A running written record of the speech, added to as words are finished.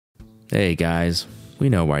Hey guys, we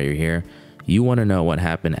know why you're here. You want to know what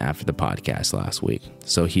happened after the podcast last week.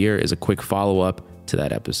 So here is a quick follow-up to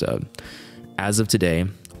that episode. As of today,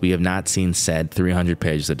 we have not seen said 300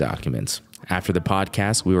 pages of documents. After the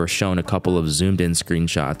podcast, we were shown a couple of zoomed-in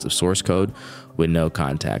screenshots of source code with no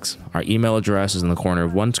context. Our email address is in the corner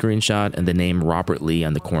of one screenshot and the name Robert Lee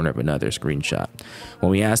on the corner of another screenshot.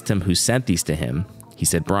 When we asked him who sent these to him, he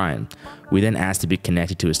said Brian. We then asked to be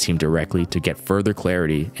connected to his team directly to get further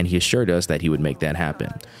clarity, and he assured us that he would make that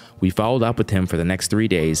happen. We followed up with him for the next 3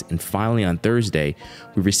 days, and finally on Thursday,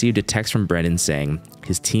 we received a text from Brendan saying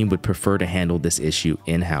his team would prefer to handle this issue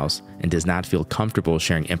in-house and does not feel comfortable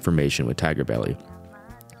sharing information with TigerBelly.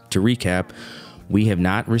 To recap, we have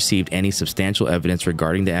not received any substantial evidence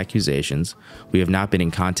regarding the accusations. We have not been in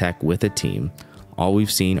contact with the team. All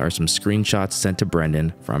we've seen are some screenshots sent to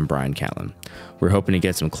Brendan from Brian Callen. We're hoping to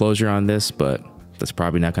get some closure on this, but that's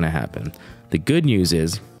probably not going to happen. The good news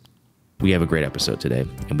is we have a great episode today,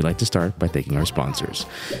 and we'd like to start by thanking our sponsors.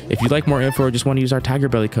 If you'd like more info or just want to use our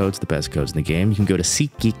TigerBelly codes, the best codes in the game, you can go to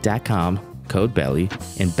SeatGeek.com, code BELLY,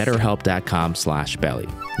 and BetterHelp.com/belly.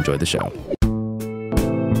 Enjoy the show.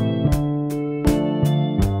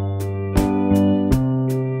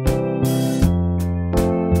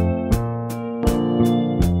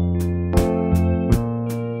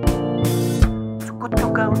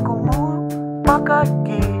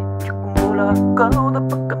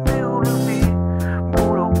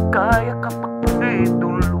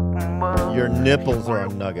 Your nipples are a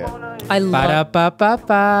nugget. I love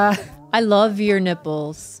your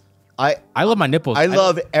nipples. I love my nipples. I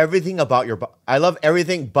love everything about your body. I love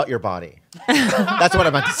everything but your body. That's what I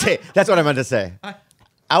meant to say. That's what I meant to say.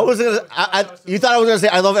 I was gonna. You thought I was gonna say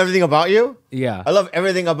I love everything about you? Yeah. I love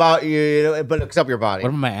everything about you, but except your body. What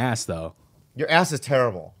about my ass, though? Your ass is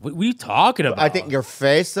terrible. What are you talking about? I think your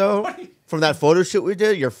face, though, from that photo shoot we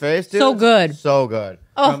did, your face, dude. So good. So good.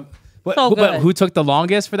 Oh, so good. But who took the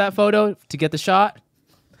longest for that photo to get the shot?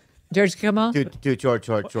 George, come on. Dude, George.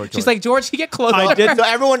 She's like, George, you get closer. I did. So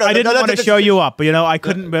everyone, I didn't want to show you up, but you know, I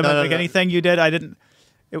couldn't mimic no. anything you did. I didn't.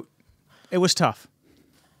 It was tough.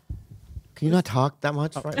 Can you not talk that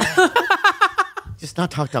much right now? Just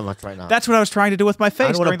not talk that much right now. That's what I was trying to do with my I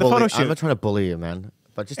face don't wanna during the bully. photo I'm shoot, not trying to bully you, man.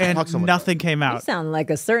 But just and talk so much. nothing came You out. sound like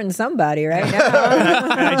a certain somebody right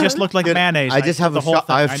now. And I just looked like Dude, mayonnaise. I just have the whole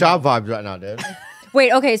thing. I have know. shop vibes right now, dude.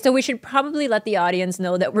 Wait, okay, so we should probably let the audience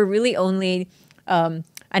know that we're really only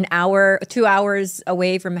an hour, 2 hours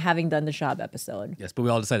away from having done the shop episode. Yes, but we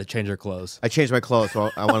all decided to change our clothes. I changed my clothes, so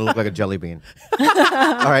I want to look like a jelly bean.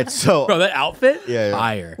 All right, so Bro, that outfit? Yeah.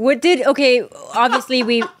 Fire. Obviously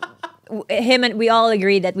we all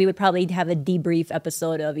agreed that we would probably have a debrief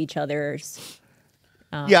episode of each other's.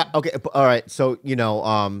 yeah, okay, all right. So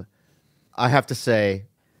I have to say,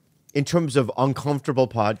 in terms of uncomfortable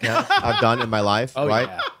podcasts I've done in my life, right?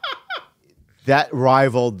 Yeah. That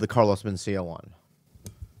rivaled the Carlos Mencia one.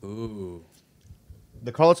 Ooh.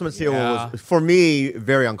 The Carlos Mencia one was, for me,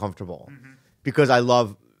 very uncomfortable because I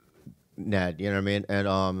love Ned. You know what I mean?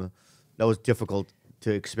 And that was difficult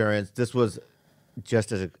to experience. This was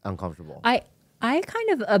just as uncomfortable. I kind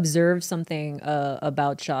of observed something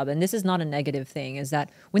about Shab, and this is not a negative thing, is that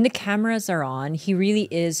when the cameras are on, he really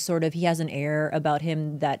is he has an air about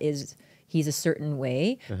him that he's a certain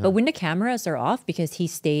way. But when the cameras are off, because he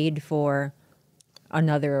stayed for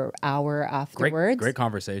another hour afterwards. Great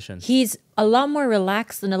conversation. He's a lot more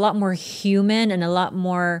relaxed and a lot more human and a lot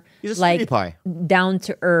more He's a sweetie pie. down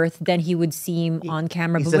to earth than he would seem on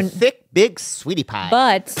camera. He's a thick, big sweetie pie.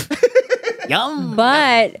 But Yum.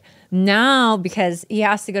 But now, because he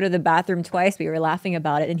has to go to the bathroom twice, we were laughing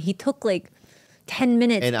about it, and he took like 10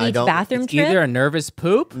 minutes And I each don't- bathroom It's trip. either a nervous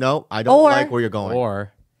poop No, I don't Or- like where you're going.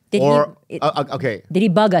 Okay. Did he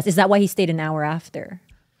bug us? Is that why he stayed an hour after?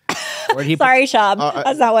 or he Sorry, Shab.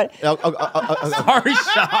 That's not what. Sorry,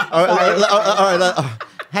 Sean. All right.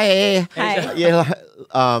 Hey. Hi. Yeah.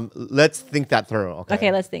 Let's think that through.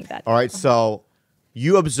 Okay, let's think that. All right. So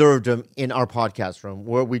you observed him in our podcast room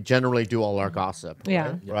where we generally do all our gossip.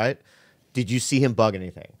 Yeah. Right? Did you see him bug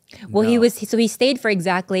anything? Well, he stayed for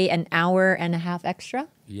exactly an hour and a half extra,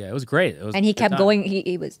 Yeah, it was great. It was and he a good kept time. going.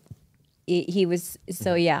 He was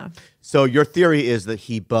so yeah. So your theory is that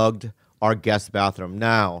he bugged our guest bathroom.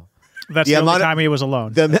 Now, That's The the only amount of- time he was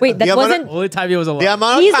alone. Wait, that wasn't. Only time he was alone. The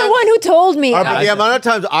amount of He's the times- one who told me. the amount of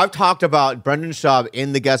times I've talked about Brendan Schaub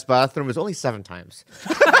in the guest bathroom is only 7 times.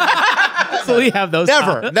 So we have those.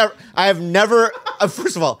 Never. I have never.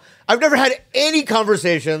 First of all, I've never had any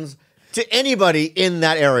conversations to anybody in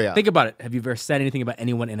that area. Think about it. Have you ever said anything about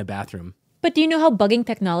anyone in a bathroom? But do you know how bugging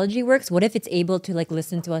technology works? What if it's able to like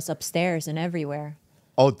listen to us upstairs and everywhere?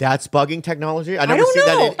 Oh, that's bugging technology? I never don't seen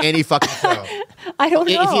know. that in any fucking show. I don't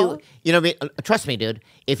know. You know, what I mean? Trust me, dude.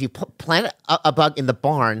 If you plant a bug in the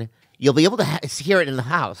barn, you'll be able to hear it in the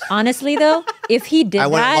house. Honestly, though, if he did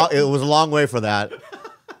that, it was a long way for that.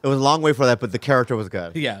 It was a long way for that, but the character was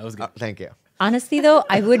good. Yeah, it was good. Thank you. honestly, though,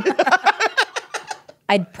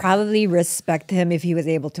 I'd probably respect him if he was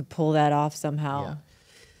able to pull that off somehow.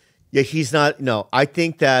 Yeah, he's not. No, I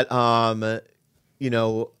think that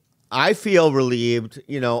I feel relieved.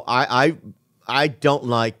 I don't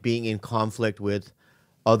like being in conflict with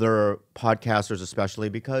other podcasters, especially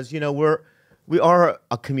because we are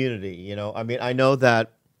a community. I mean, I know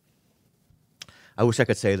that. I wish I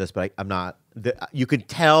could say this, but I'm not. You could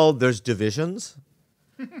tell there's divisions,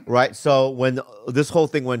 right? So when this whole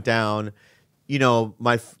thing went down,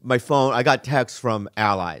 my phone, I got texts from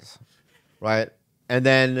allies, right?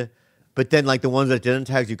 But then like the ones that didn't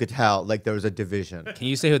text, you could tell like there was a division. Can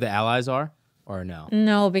you say who the allies are or no?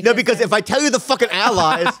 No, because if I tell you the fucking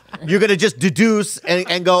allies, you're gonna just deduce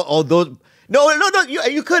and go, oh, those. No.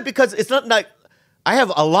 You could, because it's not like I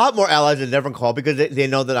have a lot more allies that never call because they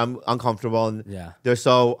know that I'm uncomfortable and they're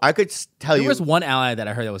so. I could tell you. There was one ally that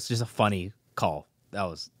I heard that was just a funny call. That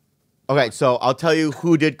was okay. So I'll tell you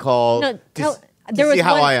who did call. No, to see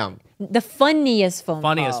how I am. The funniest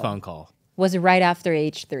phone call was right after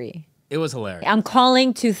H3. It was hilarious. I'm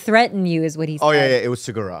calling to threaten you, is what he said. Oh yeah, it was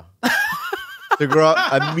Segura. Segura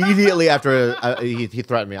immediately after he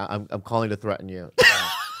threatened me. I'm calling to threaten you.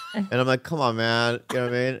 And I'm like, come on, man. You know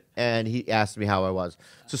what I mean? And he asked me how I was.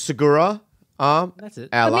 So Segura, that's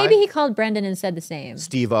it. But maybe he called Brendan and said the same.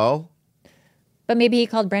 Steve-O. But maybe he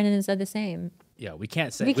called Brendan and said the same. Yeah, we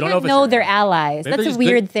can't say. We don't can't know they're allies. Maybe That's a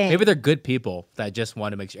weird thing. Maybe they're good people that just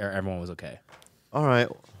want to make sure everyone was okay. All right.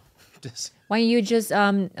 Why don't you just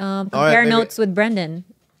compare notes with Brendan?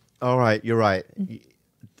 All right, you're right.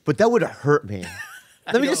 But that would hurt me.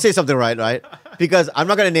 Let me just say something right? Because I'm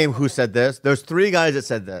not going to name who said this. There's 3 guys that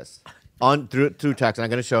said this through text, and I'm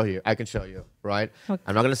going to show you. I can show you, right? Okay.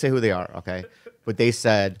 I'm not going to say who they are, okay? But they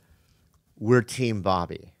said, we're Team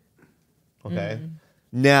Bobby, okay?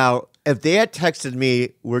 Now, if they had texted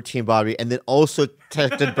me, we're Team Bobby, and then also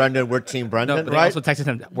texted Brendan, we're Team Brendan, no, but right? They also texted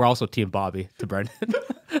him, we're also Team Bobby to Brendan.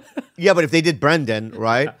 Yeah, but if they did Brendan,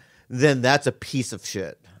 right, then that's a piece of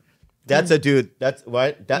shit. That's a dude. That's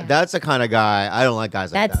right. That's the kind of guy. I don't like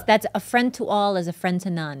guys like that. That's a friend to all is a friend to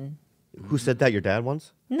none. Who said that? Your dad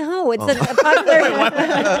once? No, it's a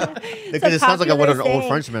popular. Because it sounds like I went an old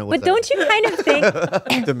Frenchman with But don't you kind of think?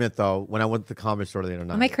 I have to admit, though, when I went to the comedy store the other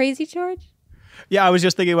night. Am I crazy, George? Yeah, I was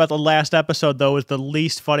just thinking about the last episode, though, was the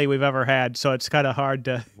least funny we've ever had. So it's kind of hard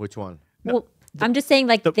to. Which one? Well, I'm just saying,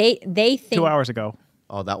 like, they think 2 hours ago.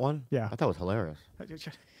 Oh, that one? Yeah. I thought it was hilarious.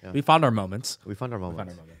 Yeah. We found our moments. We found our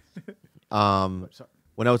moments.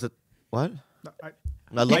 When I was at what?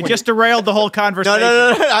 I just derailed the whole conversation.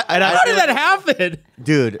 No. How did that happen?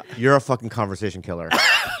 Dude, you're a fucking conversation killer.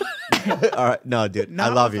 All right, no, dude,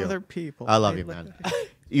 Not I love with you. other people. I love you, man.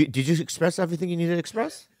 Did you express everything you needed to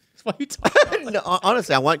express? That's why you talk. No,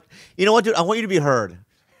 honestly, you know what, dude? I want you to be heard.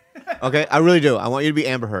 Okay, I really do. I want you to be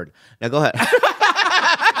Amber Heard. Now go ahead.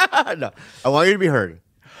 No, I want you to be heard.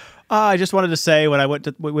 I just wanted to say when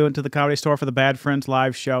we went to the Comedy Store for the Bad Friends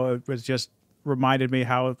live show, it was just reminded me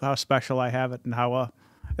how special I have it and how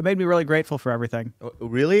it made me really grateful for everything.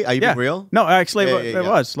 Really? Are you being real? No, actually, it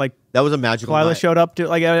was like that was a magical Khalyla night. showed up to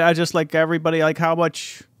I just like everybody like how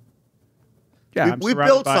much. Yeah, we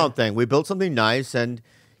built something. We built something nice, and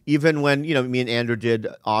even when me and Andrew did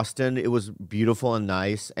Austin, it was beautiful and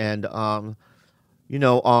nice. And that's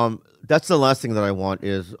the last thing that I want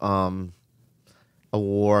is a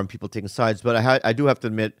war and people taking sides. But I do have to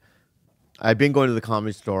admit, I've been going to the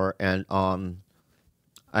Comedy Store, and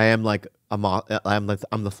I am like I'm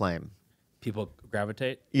the flame. People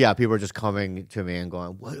gravitate. Yeah, people are just coming to me and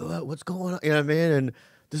going, what's going on? You know what I mean? And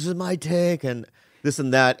this is my take and this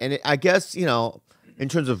and that. And I guess in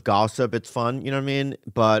terms of gossip, it's fun. You know what I mean?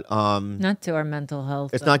 But not to our mental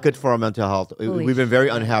health. It's not good for our mental health. Holy We've been very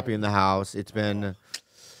unhappy in the house. It's been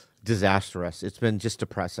disastrous. It's been just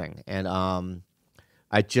depressing, and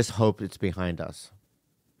I just hope it's behind us.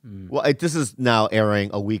 Well, this is now airing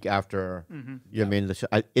a week after you mean the show.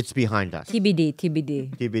 It's behind us.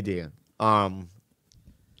 TBD.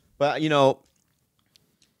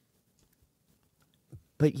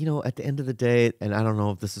 But at the end of the day, and I don't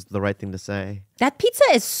know if this is the right thing to say. That pizza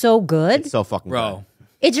is so good. It's so fucking good.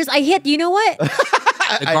 It just you know what?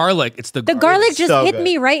 The garlic. It's the garlic just so hit good.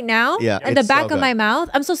 me right now at the back of my mouth.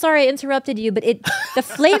 I'm so sorry I interrupted you, but the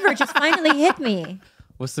flavor just finally hit me.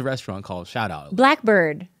 What's the restaurant called? Shout out.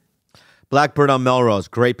 Blackbird on Melrose,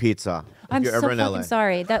 great pizza. I'm so fucking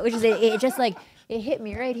sorry. That was just it It hit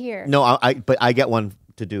me right here. No, but I get one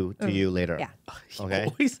to do to you later. Yeah. Okay.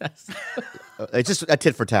 Always has. It's just a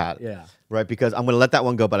tit for tat. Yeah. Right, because I'm going to let that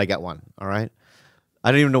one go, but I get one. All right.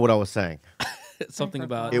 I don't even know what I was saying. Something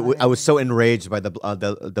about I was so enraged by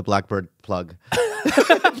the Blackbird plug.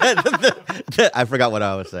 I forgot what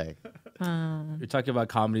I was saying. you're talking about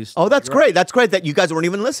comedies. Oh, that's great. That's great that you guys weren't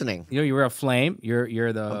even listening. You know, you were a flame.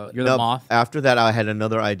 You're the No, moth. After that, I had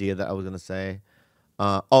another idea that I was going to say.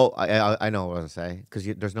 I know what I was going to say because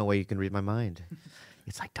there's no way you can read my mind.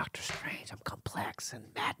 It's like Doctor Strange. I'm complex and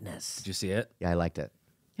madness. Did you see it? Yeah, I liked it.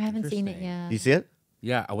 I haven't seen it yet. Do you see it?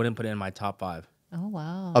 Yeah, I wouldn't put it in my top 5. Oh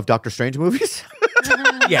wow. Of Doctor Strange movies?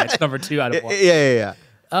 Yeah, it's number 2 out of 1. Yeah.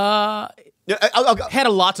 Had a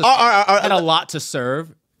lot to had a lot to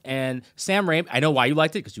serve, and Sam Raimi. I know why you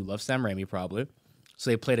liked it because you love Sam Raimi, probably. So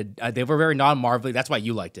they played they were very non-Marvel. That's why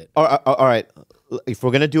you liked it. All right. If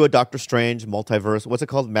we're gonna do a Doctor Strange multiverse, what's it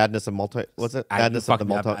called? Madness of multi. What's it? Madness of the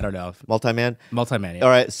multi. I don't know. Multi-man. Multi-man. Yeah. All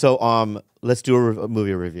right. So let's do a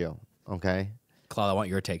movie review. Okay. Claude, I want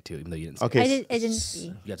your take too, even though you didn't. See Okay. it. I didn't see.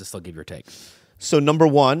 You have to still give your take. So number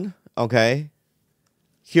 1, okay.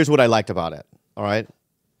 Here's what I liked about it. All right.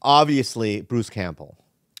 Obviously, Bruce Campbell.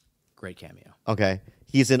 Great cameo. Okay.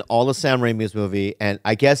 He's in all of Sam Raimi's movie, and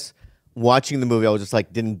I guess watching the movie, I was just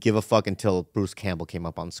like, didn't give a fuck until Bruce Campbell came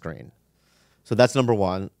up on screen. So that's number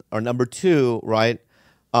 1. Or number 2, right?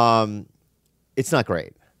 It's not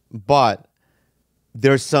great, but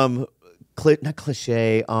there's some not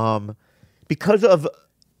cliche. Because of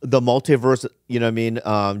the multiverse, you know what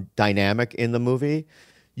I mean, dynamic in the movie,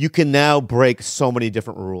 you can now break so many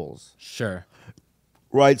different rules. Sure.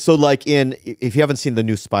 Right? So like if you haven't seen the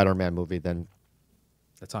new Spider-Man movie, then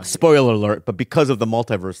That's on. spoiler alert, but because of the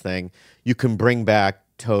multiverse thing, you can bring back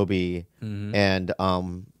Toby and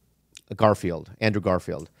Andrew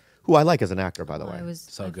Garfield, who I like as an actor, by the way.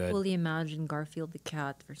 I good. fully imagined Garfield the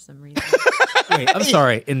cat for some reason. Wait, I'm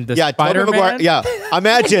sorry. In the Tobey Spider-Man? Maguire. Yeah,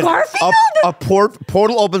 imagine a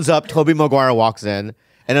portal opens up, Tobey Maguire walks in,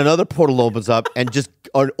 and another portal opens up, and just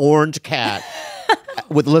an orange cat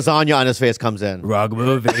with lasagna on his face comes in. Rug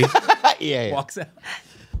movie. Yeah. Walks out.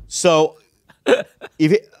 So,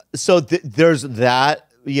 there's that,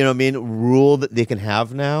 you know what I mean, rule that they can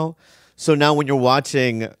have now. So now when you're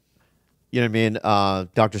watching, you know what I mean,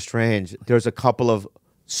 Doctor Strange, there's a couple of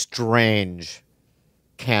strange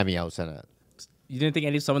cameos in it. You didn't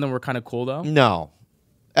think some of them were kind of cool though? No,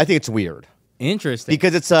 I think it's weird Interesting.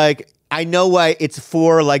 because it's like I know why it's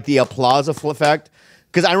for like the applause effect.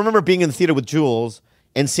 Because I remember being in the theater with Jules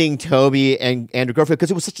and seeing Toby and Andrew Garfield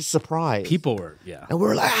because it was such a surprise. People were, yeah. And we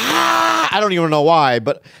were like, I don't even know why,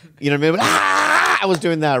 but you know what I mean? But, I was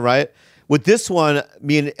doing that, right? With this one,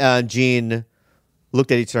 me and Gene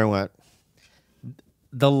looked at each other and went,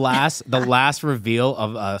 The last reveal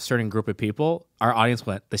of a certain group of people, our audience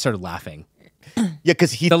they started laughing. yeah,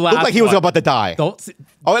 because he The looked last like he was one. about to die. Don't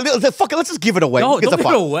Fuck it, let's just give it away. No, Who gives don't a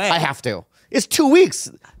give it fuck? away. I have to. It's 2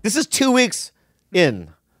 weeks. This is 2 weeks in.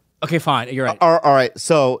 Okay, fine. You're right. All right.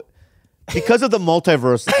 So, because of the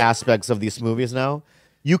multiverse aspects of these movies now,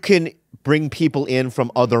 you can bring people in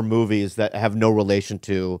from other movies that have no relation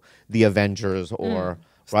to the Avengers or,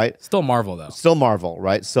 right? Still Marvel though. Still Marvel,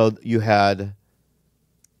 right? So you had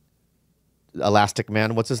Elastic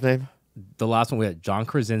Man. What's his name? The last one we had John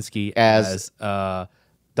Krasinski As as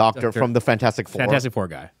Doctor from the Fantastic Four. Fantastic Four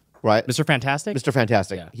guy. Right? Mr. Fantastic? Mr.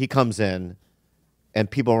 Fantastic. Yeah. He comes in,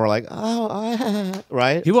 and people were like,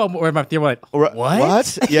 right? People were in my theater like, what?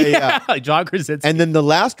 What? Yeah. Like John Krasinski. And then the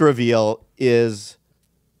last reveal is,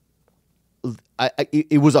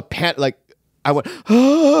 it was a like, I went,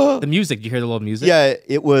 the music, did you hear the little music? yeah,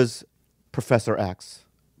 it was Professor X.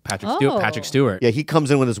 Patrick Stewart. Yeah, he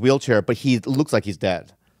comes in with his wheelchair, but he looks like he's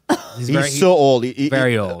dead. He's so old.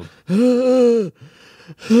 very old. You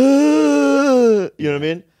know what I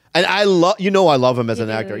mean? And I love him as an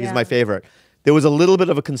actor. He's yeah. my favorite. There was a little bit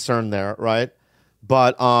of a concern there, right?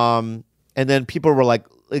 But and then people were like,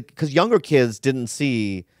 because younger kids didn't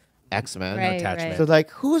see X-Men. Right, attachment. right. So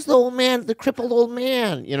like, who's the old man, the crippled old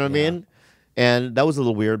man? You know what I mean? And that was a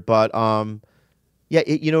little weird, but yeah,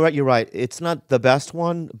 you know what? You're right. It's not the best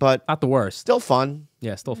one, but Not the worst. still fun.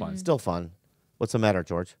 Yeah, still fun. Still fun. What's the matter,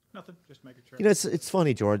 George? Nothing. Just making sure. You know, it's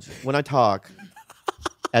funny, George. When I talk,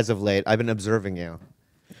 as of late, I've been observing you,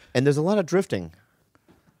 and there's a lot of drifting.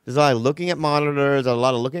 There's a lot of looking at monitors, a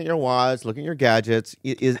lot of looking at your watch, looking at your gadgets.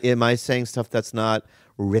 Am I saying stuff that's not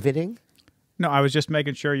riveting? No, I was just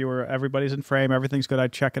making sure everybody's in frame. Everything's good. I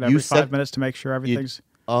check it every 5 minutes to make sure everything's.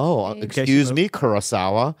 Oh, Okay. excuse me,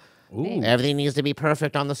 Kurosawa. Ooh. Everything needs to be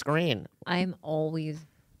perfect on the screen. I'm always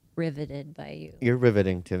riveted by you. You're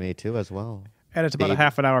riveting to me too, as well. And it's about a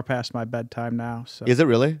half an hour past my bedtime now. So Is it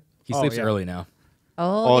really? He sleeps yeah. early now.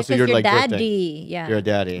 Oh, Oh, so you're your like daddy. drifting. Yeah. You're a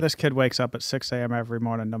daddy. this kid wakes up at 6 a.m. every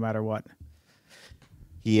morning, no matter what.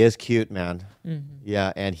 He is cute, man. Mm-hmm.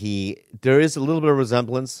 Yeah, and there is a little bit of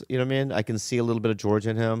resemblance. You know what I mean? I can see a little bit of George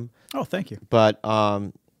in him, Oh, thank you. but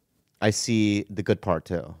I see the good part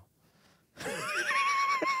too.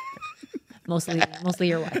 Mostly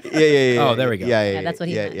your wife. Yeah. Oh, there we go. Yeah, that's what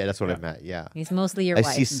he meant. Yeah, that's what I meant. Yeah. He's mostly your I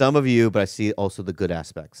wife. see some of you, but I see also the good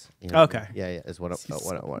aspects. You know what I Okay. mean? Yeah, is what I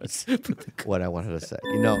wanted. What I wanted to say.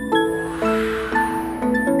 You know.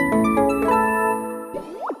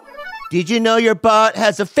 Did you know your butt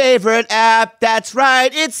has a favorite app? That's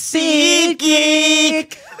right, it's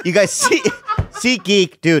SeatGeek. You guys see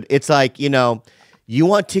SeatGeek, dude. It's like you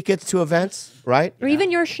want tickets to events, right? Or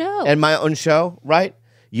even your show. And my own show, right?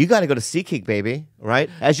 You got to go to SeatGeek, baby, right?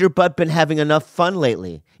 Has your butt been having enough fun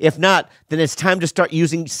lately? If not, then it's time to start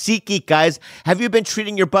using SeatGeek, guys. Have you been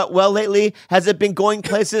treating your butt well lately? Has it been going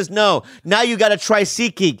places? No. Now you got to try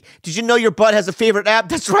SeatGeek. Did you know your butt has a favorite app?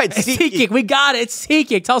 That's right, SeatGeek. SeatGeek, we got it.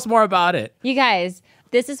 SeatGeek, tell us more about it. You guys,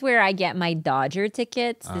 this is where I get my Dodger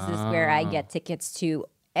tickets. This is where I get tickets to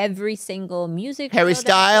every single music Harry show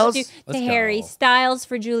that I go Styles? to Harry Styles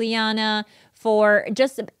for Juliana, for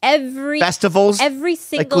just every Festivals? every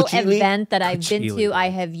single Coachella? event that I've been to. Coachella. I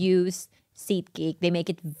have used SeatGeek. They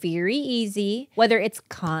make it very easy. Whether it's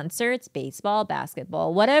concerts, baseball,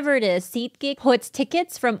 basketball, whatever it is, SeatGeek puts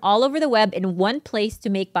tickets from all over the web in one place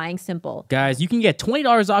to make buying simple. Guys, you can get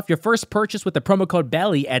 $20 off your first purchase with the promo code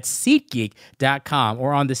BELLY at SeatGeek.com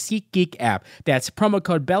or on the SeatGeek app. That's promo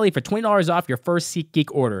code BELLY for $20 off your first SeatGeek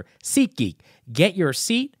order. SeatGeek, get your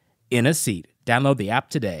seat in a seat. Download the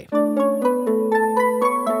app today.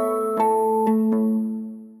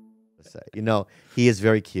 He is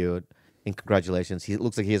very cute. And congratulations. He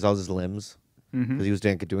looks like he has all his limbs because he was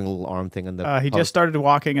doing a little arm thing in the. He just started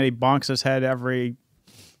walking and he bonks his head every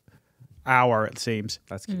hour, it seems.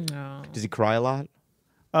 That's cute. Does he cry a lot?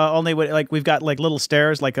 Only when, we've got little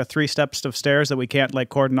stairs, a 3 steps of stairs that we can't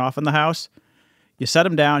cordon off in the house. You set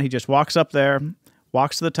him down, he just walks up there,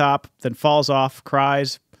 walks to the top, then falls off,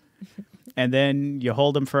 cries, and then you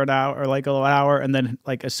hold him for an hour or an hour, and then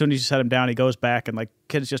as soon as you set him down, he goes back, and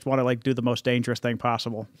kids just want to do the most dangerous thing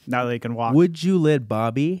possible now that he can walk. Would you let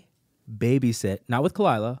Bobby babysit, not with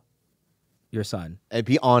Khalyla, your son, And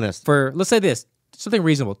be honest. for, let's say this, something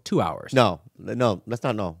reasonable, 2 hours? No, let's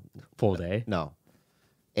not know. Full day? No.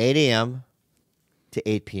 8 a.m. to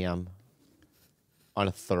 8 p.m. on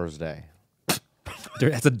a Thursday.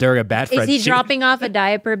 That's a during a bad Is friend. he dropping off a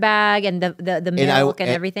diaper bag and the milk and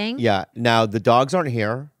everything? Yeah. Now the dogs aren't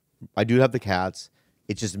here. I do have the cats.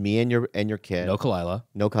 It's just me and your kid. No Khalyla.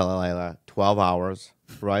 No Khalyla. 12 hours,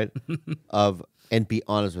 right? And be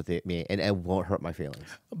honest with me, and it won't hurt my feelings.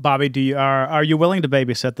 Bobby, are you willing to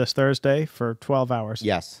babysit this Thursday for 12 hours?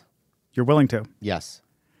 Yes. You're willing to. Yes.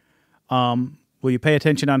 Will you pay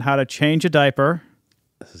attention on how to change a diaper?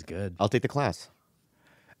 This is good. I'll take the class.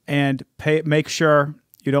 And make sure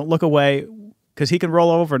you don't look away because he can roll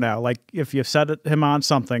over now. If you set him on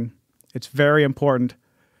something, it's very important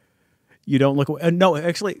you don't look away. No,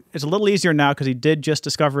 actually, it's a little easier now because he did just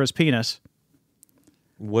discover his penis.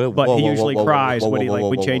 But he usually cries when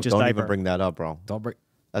we change his Don't diaper. even bring that up, bro. Don't break.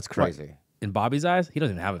 That's crazy. In Bobby's eyes, he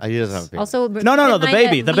doesn't even have it. He doesn't have a penis. Also, No, the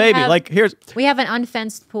baby. we have an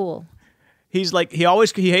unfenced pool. He's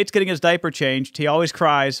he hates getting his diaper changed. He always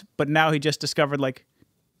cries, but now he just discovered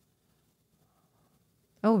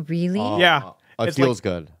Oh, really? yeah. It it's feels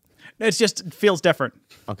good. It feels different.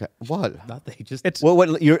 Okay. What? Not that he just. It's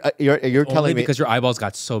What you're only telling me? because your eyeballs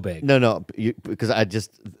got so big. No, because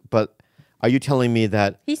but are you telling me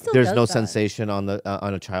that He still there's does no that. sensation on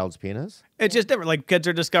a child's penis? it's just different. Kids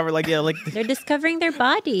are discovering They're discovering their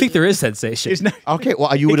body. I think there is sensation. he's not, Okay,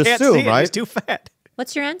 well you he would can't assume, see it. right? He's too fat.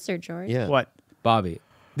 What's your answer, George? Yeah. What? Bobby,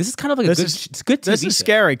 this is kind of it's good TV. This is show.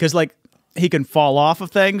 scary because he can fall off of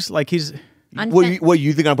things. He's What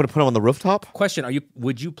you think I'm going to put him on the rooftop? Question: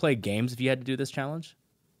 would you play games if you had to do this challenge?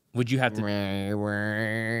 Would you have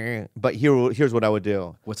to? But here's what I would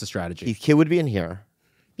do. What's the strategy? The kid would be in here.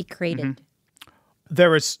 Be crated.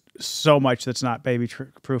 there is so much that's not baby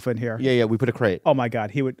proof in here. Yeah, we put a crate. Oh my God,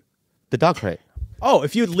 he would. The dog crate. Oh,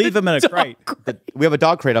 if you'd leave him in a crate. We have a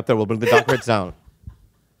dog crate up there. We'll bring the dog crates down.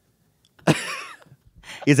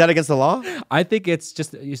 Is that against the law? I think it's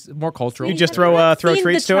just more cultural. You just throw Seen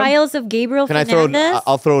treats the to him. Trials of Gabriel Can I Fernandez? throw?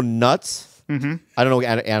 I'll throw nuts. Mm-hmm. I don't know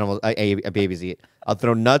what animals babies eat. I'll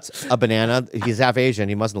throw nuts, a banana. He's half Asian.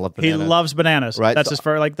 He mustn't love He banana. loves bananas. Right, That's so- his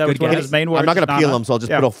first. That was Good one of guess. his main words. I'm not going to peel Nana. them, so I'll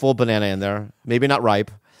just Yeah. put a full banana in there. Maybe not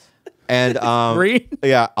ripe. And Green?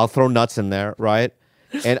 yeah, I'll throw nuts in there, right?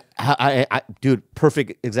 And dude,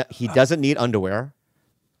 perfect. He doesn't need underwear,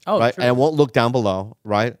 Oh, right? true. And I won't look down below,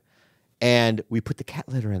 right? And we put the cat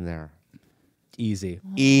litter in there. Easy.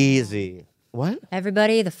 Easy. What?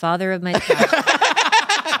 Everybody, the father of my child.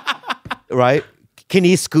 Right? Can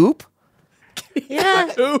he scoop?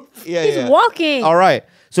 Yeah. Yeah, He's walking. All right.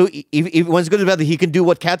 So if once good about that, he can do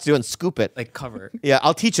what cats do and scoop it. Like cover. Yeah,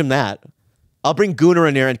 I'll teach him that. I'll bring Gooner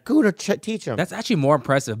in there and Gooner teach him. That's actually more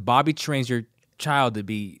impressive. Bobby trains your child to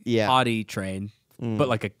be potty trained, but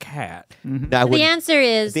like a cat. Now, The answer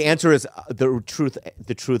is the answer is the truth.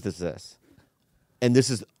 The truth is this, and this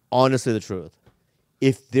is honestly the truth.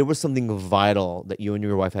 If there was something vital that you and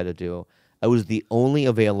your wife had to do, I was the only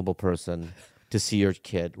available person to see your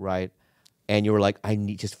kid, right? And you were like, I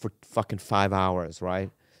need just for fucking 5 hours, right?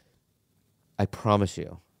 I promise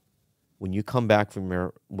you, when you come back from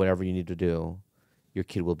your whatever you need to do, your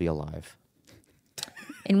kid will be alive.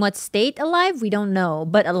 in what state alive? We don't know,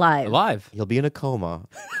 but alive. Alive. He'll be in a coma,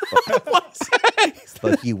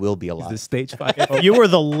 but he will be alive. The stage 5. If you were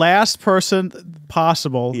the last person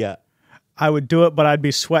possible, Yeah. I would do it, but I'd be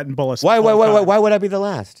sweating bullets. Why the whole time. would I be the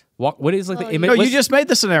last? What is like the image? No, you just made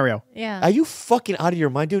the scenario. Yeah. Are you fucking out of your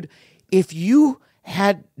mind, dude? If you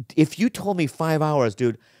told me 5 hours,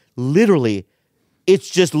 dude, literally, it's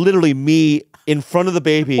just literally me in front of the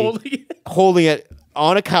baby, holding it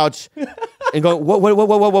on a couch, and going,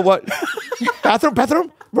 what?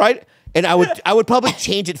 bathroom, right? And I would probably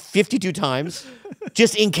change it 52 times,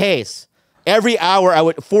 just in case. Every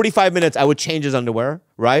hour, 45 minutes, I would change his underwear,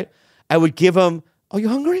 right? I would give him, are you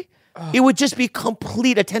hungry? It would just be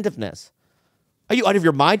complete attentiveness. Are you out of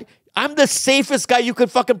your mind? I'm the safest guy you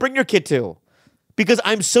could fucking bring your kid to because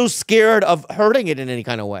I'm so scared of hurting it in any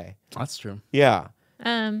kind of way. That's true. Yeah.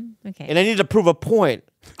 Okay. And I need to prove a point.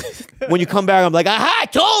 When you come back, I'm like, aha, I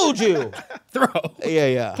told you. Throw.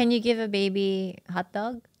 Yeah. Can you give a baby hot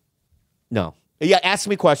dog? No. Yeah, ask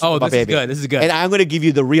me questions about baby. This is good. And I'm going to give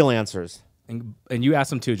you the real answers. And you ask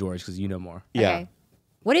them too, George, because you know more. Yeah. Okay.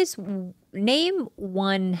 What is name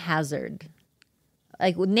one hazard?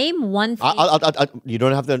 Like name one thing. You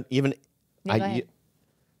don't have to even Yeah, go ahead.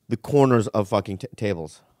 the corners of fucking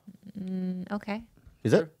tables. Okay.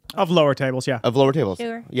 Is it? Of lower tables, yeah. Of lower tables.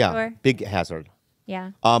 Sure, Yeah. sure. Big hazard.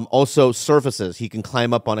 Yeah. Also surfaces. He can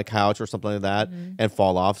climb up on a couch or something like that and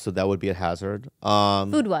fall off, so that would be a hazard.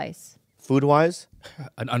 Food wise. Food wise,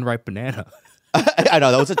 An unripe banana. I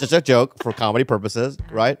know that was just a joke for comedy purposes,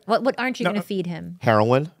 right? What aren't you going to feed him?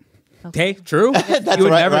 Heroin. Okay, true. That's you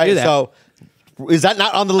would right, never right? do that. So is that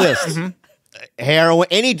not on the list? Heroin,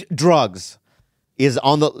 any drugs is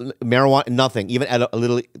on the marijuana, nothing. Even at a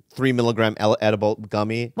little 3 milligram edible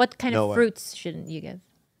gummy. What kind No of way. fruits shouldn't you give?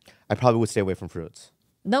 I probably would stay away from fruits.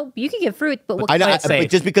 No, you can give fruit, but what I know, Play it safe. but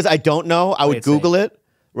just because I don't know, I Play would it safe. Google it,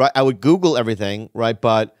 right? I would Google everything, right?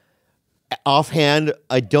 But offhand,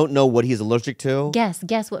 I don't know what he's allergic to.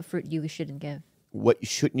 guess what fruit you shouldn't give. What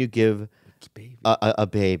shouldn't you give Baby. a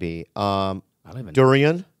baby? I don't even know.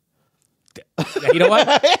 Durian? You know what?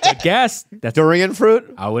 I guess that's. Durian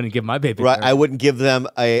fruit? I wouldn't give my baby. Right. that. I wouldn't give them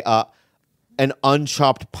an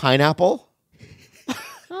unchopped pineapple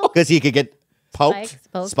because he could get poked,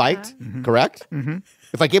 Spiked, correct?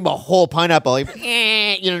 If I gave him a whole pineapple, you know what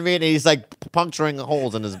I mean? And he's like puncturing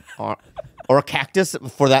holes in his arm. Or a cactus,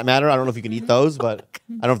 for that matter. I don't know if you can eat those, but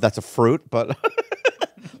I don't know if that's a fruit, but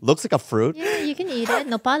looks like a fruit. Yeah, you can eat it.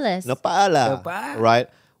 Nopales. Nopala. Nopal. Right.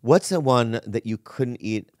 What's the one that you couldn't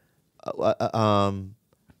eat? I'm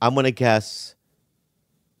going to guess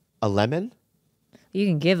a lemon. You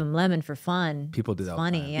can give him lemon for fun. People do It's that all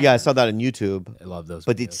the funny. time. Yeah, I saw that on YouTube, I love those.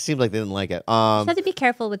 but it videos. seemed like they didn't like it. Just have to be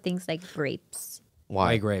careful with things like grapes. Why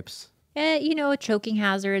Why? grapes? Choking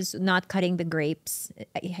hazards, not cutting the grapes,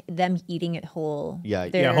 them eating it whole. Yeah.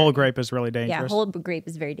 They're- Whole grape is really Yeah, dangerous. whole grape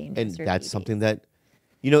is very dangerous. And for that's babies. something that,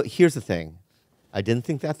 here's the thing. I didn't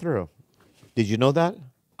think that through. Did you know that?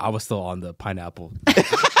 I was still on the pineapple.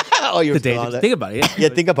 Oh, you're The still on dangerous. that. Think about it. Yeah,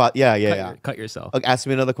 think about yeah. Cut yourself. Okay, ask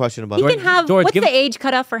me another question about You it. can have. George, what's give- the age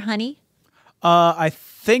cutoff for honey? I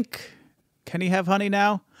think, can he have honey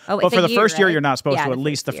now? Oh, but it's for a the first year, right? you're not supposed Yeah, to, the at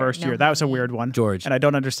least the first year. first No year. That was a honey. weird one. George. And I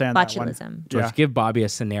don't understand that one. Botulism. George, Yeah. give Bobby a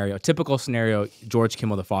scenario, typical scenario George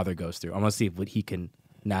Kimmel, the father, goes through. I want to see if he can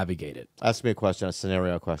navigate it. Ask me a question, a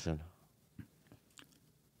scenario question.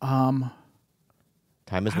 Time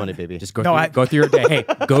is money, baby. Just go, No, go through your day. Hey,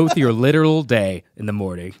 go through your literal day in the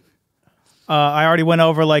morning. I already went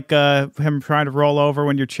over him trying to roll over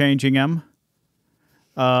when you're changing him.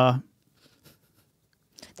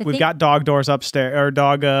 We've got dog doors upstairs, or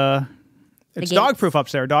dog. It's gates. dog proof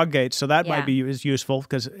upstairs, dog gates. So that Yeah. might be useful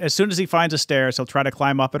because as soon as he finds a stairs, he'll try to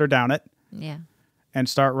climb up it or down it Yeah. and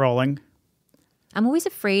start rolling. I'm always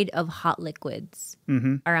afraid of hot liquids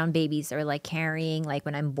around babies, or like carrying, like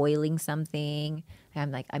when I'm boiling something.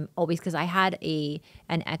 I'm always, because I had an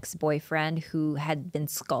ex-boyfriend who had been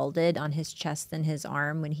scalded on his chest and his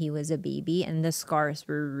arm when he was a baby, and the scars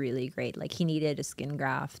were really great. Like he needed a skin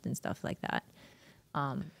graft and stuff like that.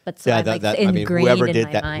 But so I'm like ingrained in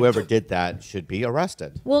my mind. Whoever did that should be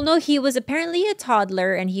arrested. Well, no, he was apparently a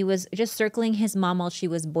toddler, and he was just circling his mom while she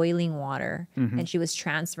was boiling water, and she was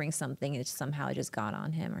transferring something, and it somehow just got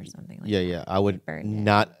on him or something like that. Yeah. I would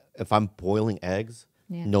not, if I'm boiling eggs,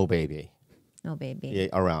 no baby. No baby. Yeah,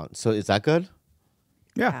 around. So is that good?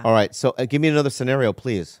 Yeah. All right. So give me another scenario,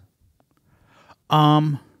 please.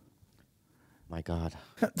 My God.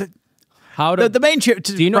 The main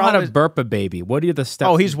do you know how to burp a baby? What are the steps?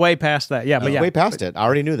 Oh, he's way past that. Yeah, but yeah, way past it. I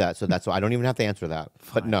already knew that, so that's why I don't even have to answer that.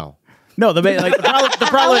 But no. No, the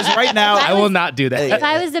problem is right now. I will not do that. If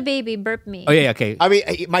I was the baby, burp me. Oh yeah, okay. I mean,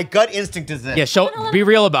 my gut instinct is this. Yeah, be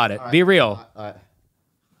real about it. Right. Be real. All right.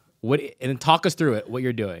 What and talk us through it. What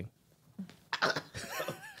you're doing?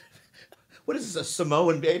 What is this, a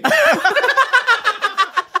Samoan baby?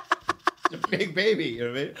 It's a big baby, you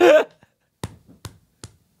know what I mean?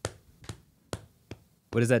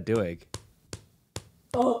 What is that doing?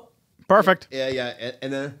 Perfect. Yeah,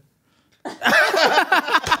 and then... All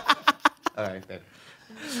right, babe.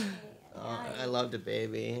 Oh, I loved it,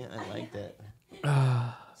 baby. I liked it.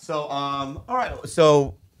 So, all right,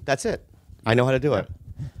 so that's it. I know how to do it.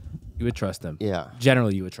 You would trust them. Yeah.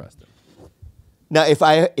 Generally, you would trust them. Now, if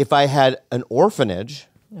I had an orphanage,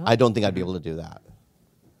 I don't think I'd be able to do that.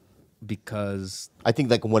 Because I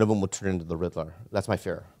think like one of them would turn into the Riddler. That's my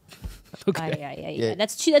fear. okay. Yeah.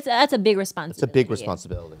 That's a big responsibility. It's a big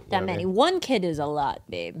responsibility. That many. One kid is a lot,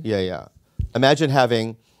 babe. Yeah. Imagine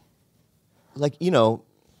having, like, you know,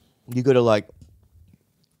 you go to like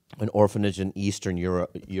an orphanage in Eastern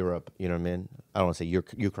Europe. You know what I mean? I don't want to say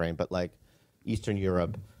Ukraine, but like Eastern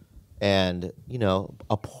Europe, and you know,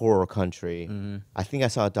 a poorer country. I think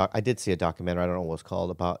I did see a documentary. I don't know what it's called,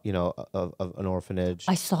 about, you know, of an orphanage.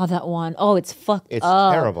 I saw that one. Oh, it's fucked It's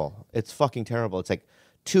up. terrible. It's fucking terrible. It's like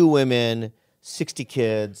 2 women, 60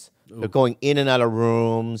 kids. They're going in and out of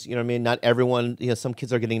rooms. You know what I mean? Not everyone, you know, some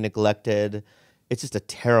kids are getting neglected. It's just a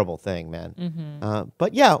terrible thing, man.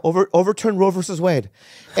 But yeah, overturn Roe versus Wade.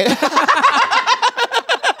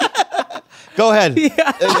 Go ahead.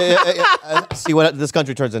 See what this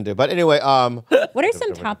country turns into. But anyway, What are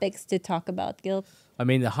some topics to talk about, Gil? I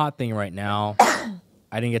mean, the hot thing right now,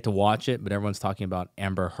 I didn't get to watch it, but everyone's talking about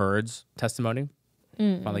Amber Heard's testimony.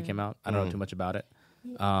 Finally came out. I don't know too much about it.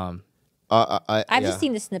 I've just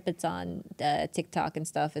seen the snippets on TikTok and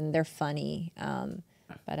stuff, and they're funny.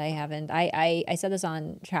 But I haven't. I said this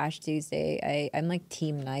on Trash Tuesday. I'm like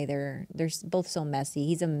team neither. They're both so messy.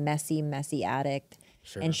 He's a messy addict.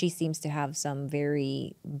 Sure. And she seems to have some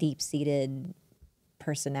very deep-seated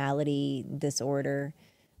personality disorder.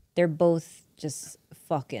 They're both just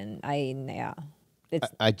fucking.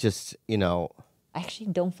 I just, you know. I actually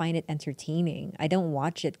don't find it entertaining. I don't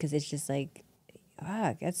watch it because it's just like,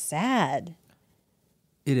 that's sad.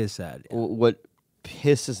 It is sad. Yeah. What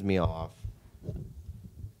pisses me off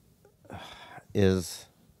is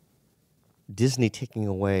Disney taking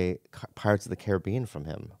away Pirates of the Caribbean from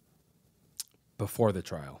him. Before the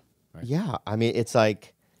trial. Right? Yeah, I mean, it's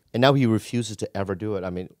like, and now he refuses to ever do it. I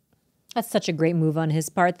mean, that's such a great move on his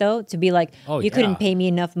part, though, to be like, you couldn't pay me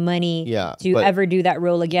enough money to ever do that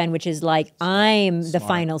role again, which is like, I'm the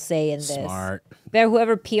final say in this. Smart.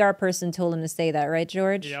 Whoever PR person told him to say that, right,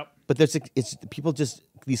 George? Yep. but it's people just,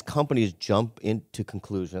 these companies jump into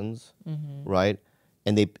conclusions, right?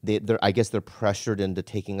 And they're I guess they're pressured into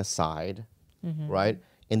taking a side, right?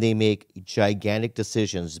 And they make gigantic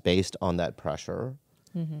decisions based on that pressure.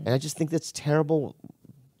 And I just think that's terrible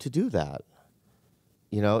to do that.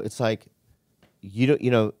 You know, it's like,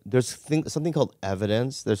 there's something called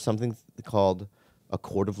evidence. There's something called a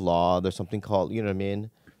court of law. There's something called, you know what I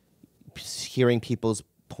mean, hearing people's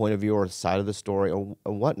point of view or side of the story or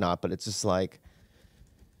whatnot. But it's just like,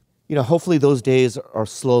 you know, hopefully those days are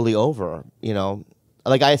slowly over. You know,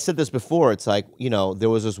 like I said this before, it's like, you know, there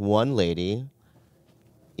was this one lady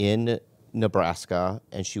in Nebraska,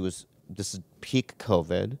 and this is peak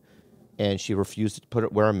COVID, and she refused to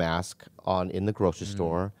wear a mask in the grocery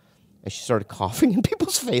store, and she started coughing in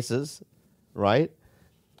people's faces, right?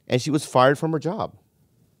 And she was fired from her job.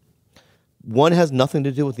 One has nothing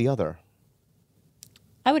to do with the other.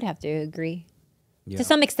 I would have to agree. Yeah. To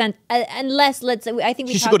some extent, unless, I think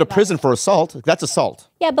she should go to prison for assault. That's assault.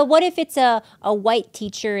 Yeah, but what if it's a white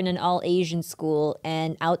teacher in an all-Asian school,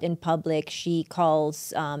 and out in public she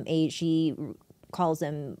calls him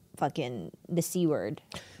fucking the C word?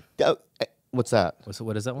 What's that?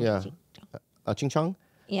 What is that one? Yeah. Ching Chong?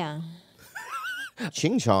 Yeah.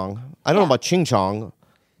 Ching Chong? I don't know about Ching Chong.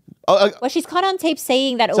 Oh, Well, she's caught on tape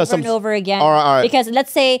saying that over and over again. All right. Because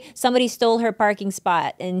let's say somebody stole her parking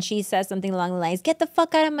spot and she says something along the lines, "Get the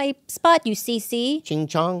fuck out of my spot, you CC." Ching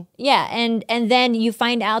Chong? Yeah, and then you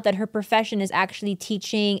find out that her profession is actually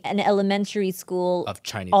teaching an elementary school Of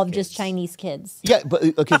Chinese of kids. just Chinese kids. Yeah, but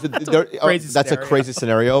okay, so that's a crazy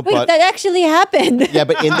scenario. Wait, But that actually happened. yeah,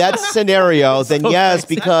 but in that scenario, then yes,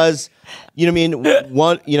 because you know what I mean.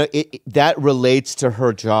 One, that relates to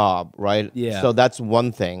her job, right? Yeah. So that's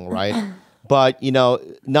one thing, right? But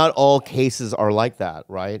not all cases are like that,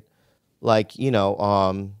 right? Like I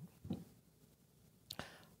don't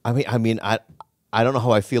know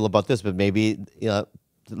how I feel about this, but maybe there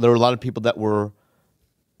were a lot of people that were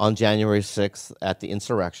on January 6th at the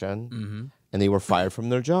insurrection, and they were fired from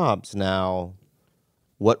their jobs. Now,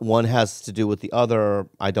 what one has to do with the other,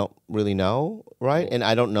 I don't really know, right? And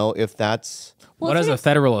I don't know if that's... What is a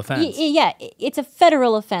federal offense? Yeah, it's a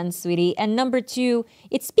federal offense, sweetie. And number two,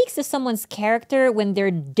 it speaks to someone's character when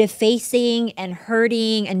they're defacing and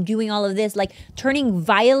hurting and doing all of this, like turning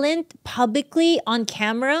violent publicly on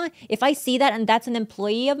camera. If I see that and that's an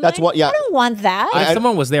employee of mine, I don't want that. If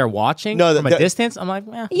someone was there watching from a distance, I'm like,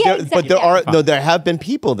 eh. Yeah, exactly. There have been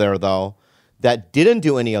people there, though, that didn't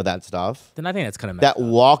do any of that stuff. Then I think that's kind of that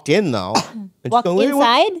walked in though. And walked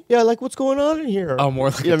inside? Yeah, like what's going on in here? Oh,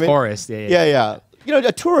 more like a tourist. Yeah.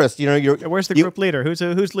 A tourist. Where's the group leader?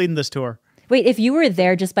 Who's leading this tour? Wait, if you were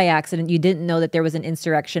there just by accident, you didn't know that there was an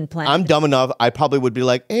insurrection planned. I'm dumb enough. I probably would be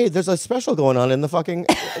like, "Hey, there's a special going on in the fucking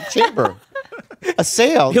chamber, a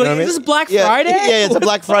sale." You're like, is this Black Friday? Yeah, it's a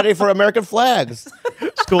Black Friday for American flags.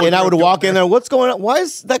 And I would walk in there. What's going on? Why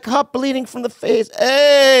is that cop bleeding from the face?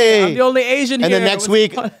 Hey, I'm the only Asian and here. then next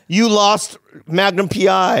week, you lost Magnum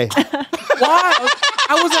PI. Why?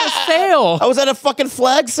 I was at a sale. I was at a fucking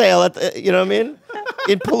flag sale at you know what I mean?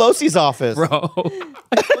 In Pelosi's office. Bro.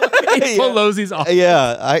 Pelosi's office.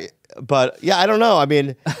 Yeah, I don't know. I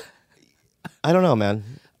mean, I don't know, man.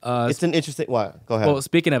 It's an interesting. What? Go ahead. Well,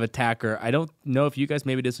 speaking of attacker, I don't know if you guys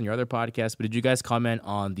maybe did this on your other podcast, but did you guys comment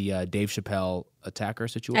on the Dave Chappelle attacker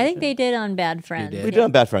situation? I think they did on Bad Friends. We did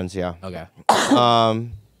on Bad Friends, yeah. Okay.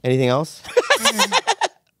 Anything else?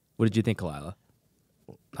 What did you think, Khalyla?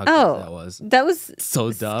 How good that was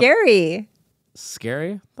so dumb. Scary.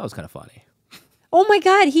 Scary? That was kind of funny. Oh my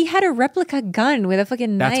God, he had a replica gun with a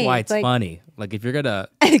fucking knife. That's why it's funny. Like if you're gonna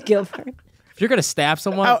Gilbert. If you're gonna stab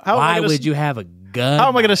someone, how why would you have a gun? How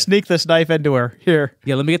am I gonna sneak this knife into her? Here.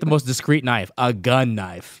 Yeah, let me get the most discreet knife. A gun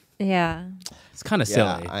knife. Yeah. It's kind of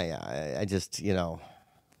silly. I just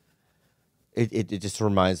it just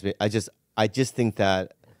reminds me. I just think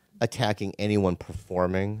that attacking anyone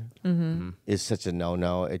performing is such a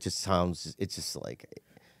no. It just sounds. It's just like.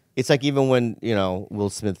 It's like even when Will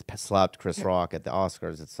Smith slapped Chris Rock at the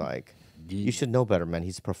Oscars. It's like you should know better, man.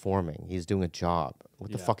 He's performing. He's doing a job.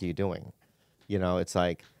 What the fuck are you doing? It's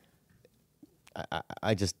like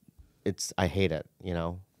I hate it.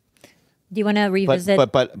 Do you want to revisit?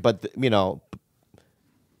 But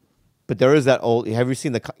there is that old. Have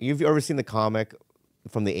you ever seen the comic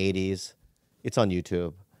from the 80s? It's on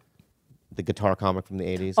YouTube. The guitar comic from the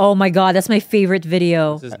 80s. Oh my God, that's my favorite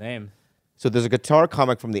video. What's his name? So there's a guitar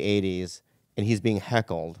comic from the 80s, and he's being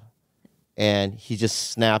heckled, and he just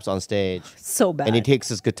snaps on stage. So bad. And he takes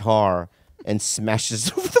his guitar and smashes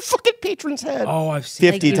it over the fucking patron's head. Oh, I've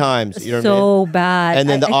seen 50 times. You know what I mean? So bad. And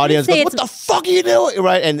then the audience goes, "What the fuck are you doing?"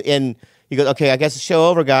 Right? And he goes, "Okay, I guess the show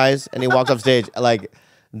over, guys." And he walks off stage. Like,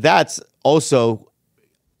 that's also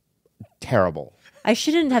terrible. I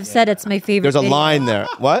shouldn't have said it's my favorite. There's a video. line there.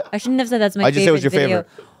 What? I shouldn't have said that's my favorite. I just said it was your favorite.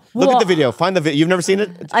 Look at the video. Find the video. You've never seen it?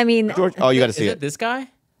 I mean, George? Oh, you got to see Is it. it this guy?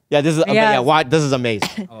 Yeah, this is this is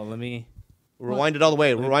amazing. Oh, let me Rewind it all the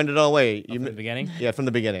way. Rewind it all the way. from the beginning. Yeah, from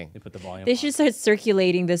the beginning. They put the volume. They should start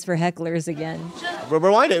circulating this for hecklers again.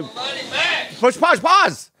 Rewind it. Push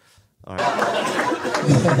pause. All right.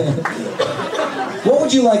 What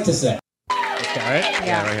would you like to say? Okay, all right.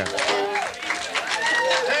 Yeah. Right here.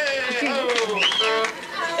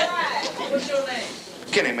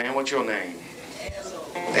 Kenny, man, what's your name?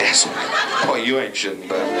 Asshole. Boy, you ain't shitting,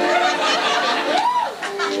 but...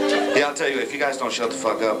 Yeah, I'll tell you, if you guys don't shut the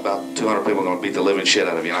fuck up, about 200 people are going to beat the living shit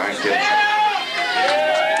out of you, and I ain't kidding.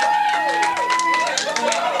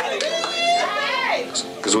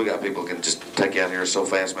 Because we got people who can just take you out of here so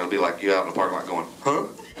fast, man, it'll be like you out in the parking lot going, huh?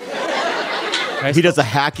 He does the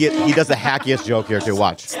hackiest joke here too.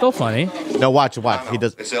 Watch. Still funny. No, watch. He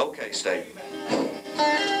does. It's the okay state.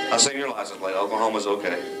 I seen your license plate. Oklahoma's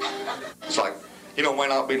okay. It's like, may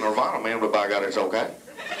not be Nirvana, man, but by God, it's okay.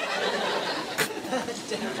 I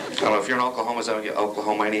don't know if you're in Oklahoma, is that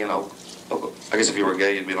Oklahomanian? I guess if you were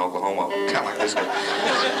gay, you'd be in Oklahoma, kind of like this guy.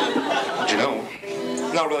 But you know,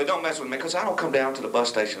 no, really, don't mess with me, because I don't come down to the bus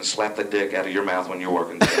station and slap the dick out of your mouth when you're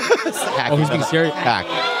working. Oh, he's being serious? Hack.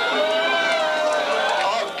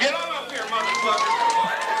 Oh, get on up here, motherfucker.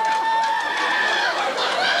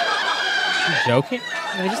 You joking?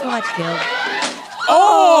 No, just watch Gil.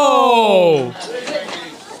 Oh!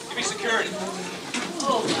 Give me security.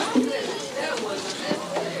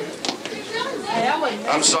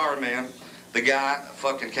 I'm sorry, man. The guy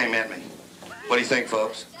fucking came at me. What do you think,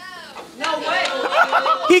 folks? No way.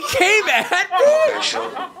 He came at me? Okay,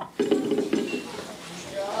 sure.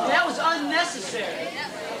 That was unnecessary.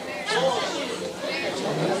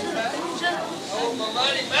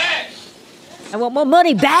 I want my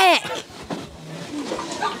money back.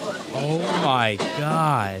 Oh my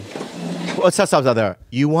God. What's that stuff out there?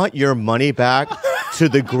 You want your money back to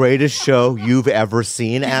the greatest show you've ever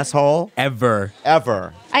seen, asshole? Ever.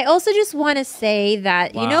 Ever. I also just want to say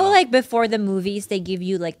that, you know, Wow. like before the movies, they give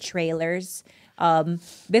you like trailers.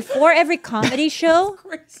 Before every comedy show,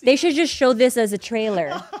 they should just show this as a trailer.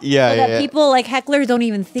 Yeah, So yeah, that people like Heckler don't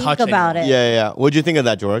even think Touch about it. Yeah. What'd you think of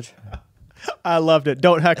that, George? I loved it.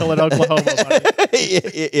 Don't heckle in Oklahoma,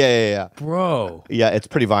 buddy. Yeah. Bro. Yeah, it's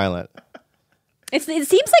pretty violent. It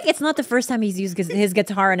seems like it's not the first time he's used his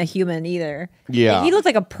guitar on a human either. Yeah. Like, he looked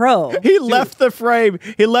like a pro. He left the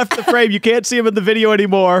frame. You can't see him in the video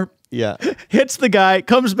anymore. Yeah. Hits the guy,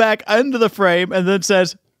 comes back into the frame, and then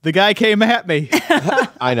says, "The guy came at me."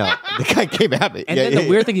 I know. The guy came at me. And then the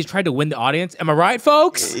weird thing, he's tried to win the audience. Am I right,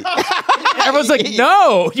 folks? Everyone's like,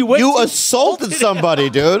 no. You assaulted somebody,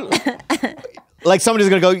 dude. Like somebody's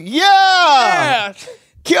going to go, yeah!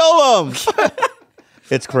 Kill him!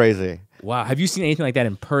 It's crazy. Wow. Have you seen anything like that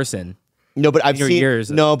in person? No, but I've your seen. years.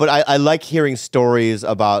 No, but I like hearing stories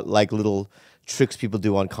about like little tricks people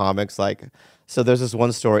do on comics. Like, so there's this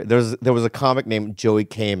one story. There was a comic named Joey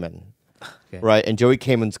Kamen, right? And Joey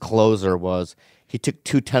Kamen's closer was he took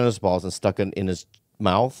 2 tennis balls and stuck it in his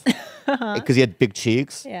mouth because he had big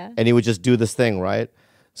cheeks. Yeah. And he would just do this thing, right?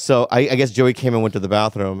 So I guess Joey Kamen went to the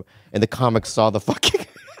bathroom and the comic saw the fucking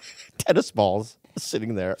tennis balls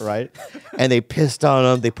sitting there, right? And they pissed on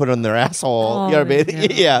them. They put it on their asshole. You know what I mean? no.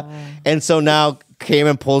 Yeah. And so now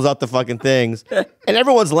Kamen pulls out the fucking things, and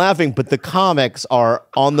everyone's laughing, but the comics are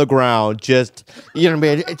on the ground, just you know what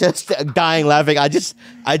I mean, just dying laughing. I just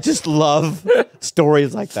love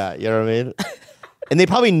stories like that. You know what I mean? And they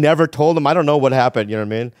probably never told him. I don't know what happened. You know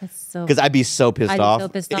what I mean? That's so. Because I'd be so pissed off. So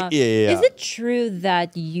pissed off. Yeah. Is it true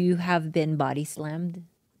that you have been body slammed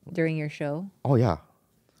during your show? Oh yeah.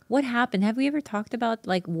 What happened? Have we ever talked about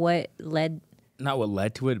like what led? Not what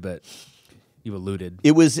led to it, but you alluded.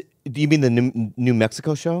 It was. Do you mean the New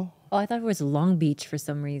Mexico show? Oh, I thought it was Long Beach for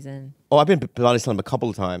some reason. Oh, I've been body slammed a couple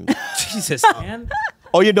of times. Jesus, man.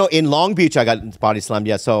 Oh, you know, in Long Beach, I got body slammed.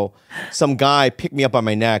 Yeah, so some guy picked me up by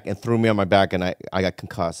my neck and threw me on my back, and I got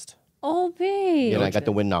concussed. Oh, babe. And I got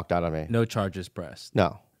the wind knocked out of me. No charges pressed.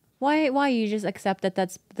 No. Why you just accept that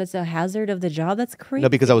that's a hazard of the job? That's crazy. No,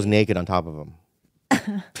 because I was naked on top of him.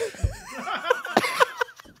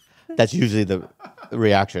 That's usually the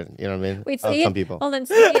reaction. You know what I mean? Wait, of say some it. people. Hold on.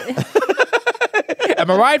 Say it. Am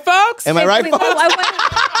I right, folks? Am I right? Wait, folks? I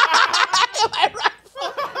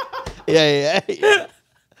Yeah.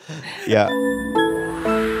 Yeah.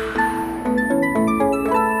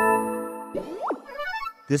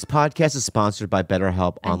 This podcast is sponsored by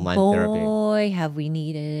BetterHelp Online Therapy. Boy, have we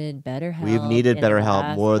needed better help. We've needed in the BetterHelp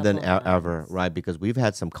last more than couple ever, months. right? Because we've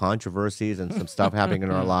had some controversies and some stuff happening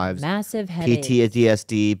in our lives. Massive headaches.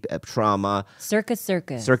 PTSD, trauma. Circus.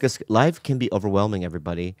 Life can be overwhelming,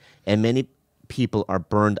 everybody. And many people are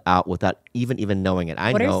burned out without even knowing it.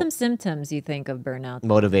 I What know are some symptoms you think of burnout?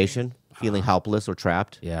 motivation, feeling helpless or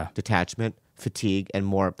trapped, Yeah. detachment, fatigue, and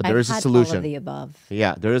more. But I've there is a had solution. all of the above.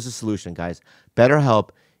 Yeah, there is a solution, guys.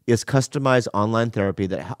 BetterHelp is customized online therapy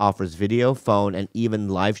that offers video, phone, and even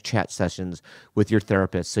live chat sessions with your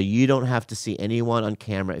therapist, so you don't have to see anyone on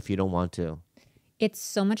camera if you don't want to. It's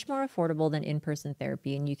so much more affordable than in-person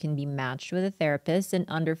therapy, and you can be matched with a therapist in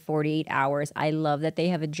under 48 hours. I love that they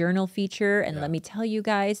have a journal feature, and let me tell you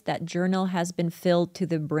guys, that journal has been filled to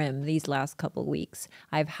the brim these last couple weeks.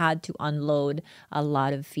 I've had to unload a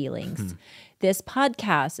lot of feelings. This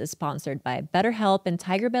podcast is sponsored by BetterHelp, and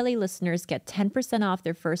TigerBelly listeners get 10% off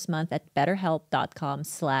their first month at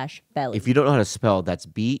betterhelp.com/belly. If you don't know how to spell, that's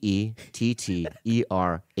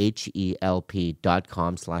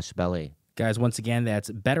BETTERHELP.com/belly. Guys, once again, that's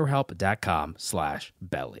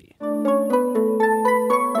betterhelp.com/belly.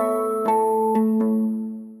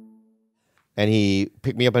 And he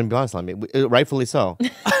picked me up and body slammed me, rightfully so.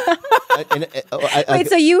 Wait,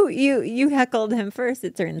 so you heckled him first?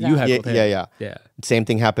 It turns You out. heckled him. Yeah. Same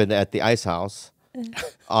thing happened at the Ice House.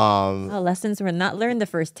 Oh, lessons were not learned the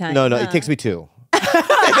first time. No, huh? it takes me two.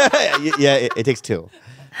 It takes two.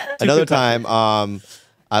 Another time,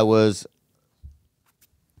 I was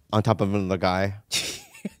on top of another guy,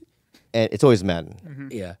 and it's always men.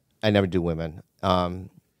 Yeah. I never do women. And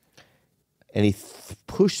he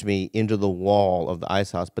pushed me into the wall of the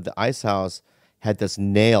Ice House, but the Ice House had this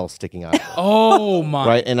nail sticking out. Oh my!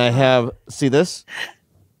 Right, and I have see this.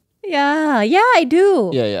 Yeah, I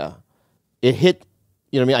do. Yeah. It hit.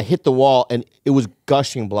 You know what I mean? I hit the wall, and it was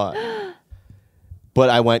gushing blood. But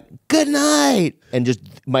I went, good night. And just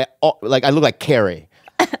I look like Carrie.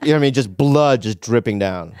 You know what I mean? Just blood just dripping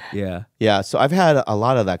down. Yeah. Yeah. So I've had a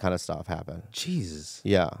lot of that kind of stuff happen. Jesus.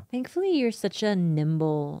 Yeah. Thankfully, you're such a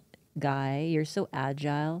nimble guy. You're so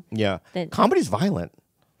agile. Yeah. That- Comedy's violent.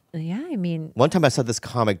 Yeah, I mean, One time I saw this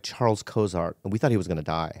comic, Charles Cozart, and we thought he was going to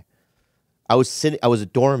die. I was a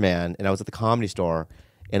doorman, and I was at the Comedy Store,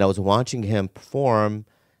 and I was watching him perform,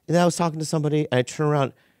 and then I was talking to somebody, and I turn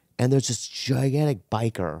around, and there's this gigantic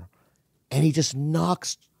biker, and he just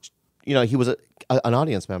knocks, he was an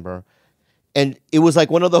audience member, and it was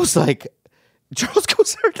like one of those, like, Charles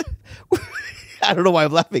Cozart, I don't know why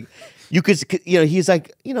I'm laughing. You could, he's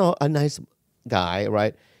like, a nice guy,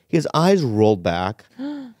 right? His eyes rolled back,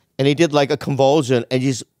 and he did like a convulsion, and he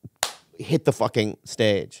just hit the fucking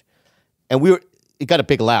stage. And it got a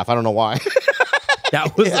big laugh. I don't know why.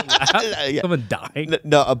 That was a laugh? Yeah. Someone dying?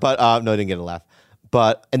 No, I didn't get a laugh.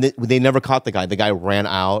 And they never caught the guy. The guy ran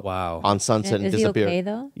out on Sunset and is he disappeared. okay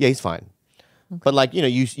though? Yeah, he's fine. Okay. But like,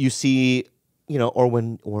 you see, or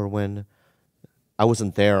when I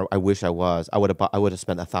wasn't there, I wish I was. I would have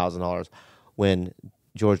spent $1,000 when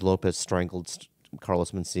George Lopez strangled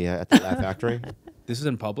Carlos Mencia at the Laugh Factory. This is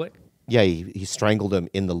in public? Yeah, he strangled him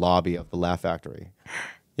in the lobby of the Laugh Factory.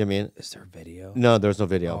 You know what I mean? Is there a video? No, there's no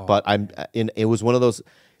video. But it was one of those.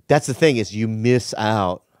 That's the thing is you miss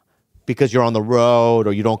out because you're on the road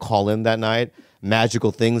or you don't call in that night.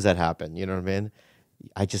 Magical things that happen. You know what I mean?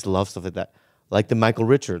 I just love stuff like that, like the Michael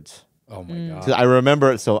Richards. Oh my god!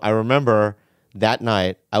 So I remember that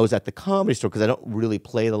night I was at the Comedy Store because I don't really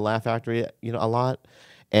play the Laugh Factory, a lot.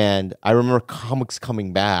 And I remember comics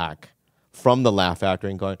coming back from the Laugh Factory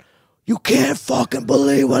and going, "You can't fucking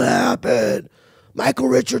believe what happened. Michael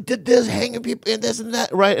Richards did this, hanging people and this and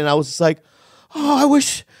that, right?" And I was just like, "Oh, I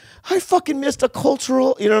wish I fucking missed a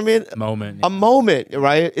cultural, moment, a moment,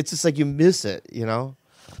 right? It's just like you miss it,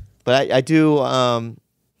 But I do.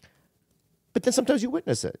 But then sometimes you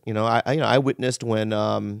witness it, I witnessed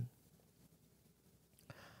when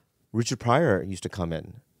Richard Pryor used to come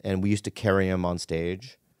in, and we used to carry him on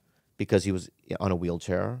stage because he was on a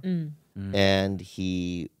wheelchair, and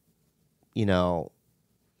he,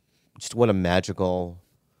 just what a magical,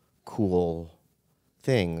 cool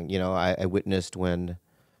thing. I witnessed when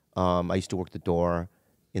I used to work the door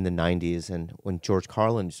in the 90s, and when George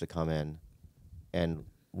Carlin used to come in and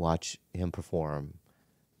watch him perform,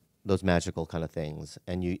 those magical kind of things.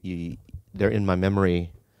 And they're in my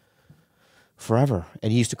memory forever.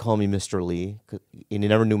 And he used to call me Mr. Lee, and he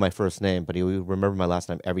never knew my first name, but he would remember my last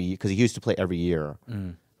name every year, because he used to play every year,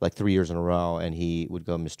 like 3 years in a row, and he would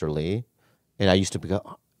go, Mr. Lee. And I used to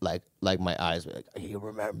go, like my eyes were like, he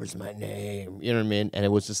remembers my name, you know what I mean? And it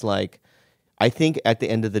was just like, I think at the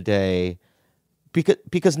end of the day,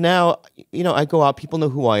 because now, I go out, people know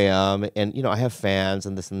who I am, and, I have fans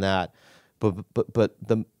and this and that, but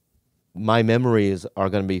my memories are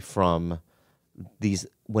going to be from these,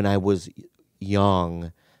 when I was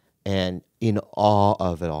young and in awe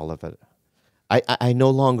of it, all of it. I no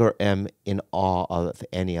longer am in awe of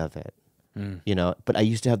any of it, but I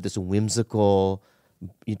used to have this whimsical,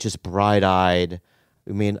 just bright-eyed,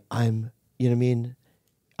 I'm in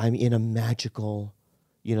a magical,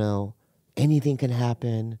 anything can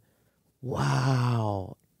happen.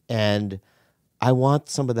 Wow. And I want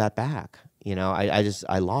some of that back.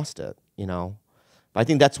 I lost it, I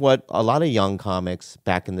think that's what a lot of young comics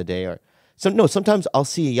back in the day are. Sometimes I'll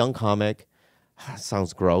see a young comic,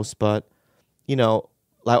 sounds gross, but,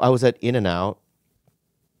 I was at In-N-Out,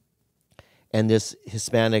 and this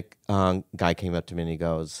Hispanic guy came up to me and he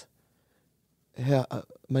goes, "Yeah,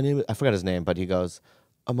 my name," I forgot his name, but he goes,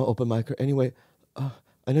 "I'm an open micer. Anyway, I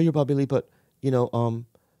know you're Bobby Lee, but,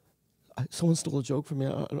 someone stole a joke from me.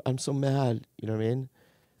 I'm so mad." You know what I mean?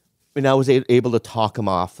 And I was able to talk him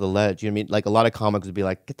off the ledge. You know what I mean? Like, a lot of comics would be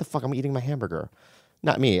like, "Get the fuck, I'm eating my hamburger."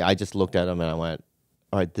 Not me. I just looked at him and I went,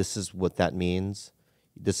 "All right, this is what that means.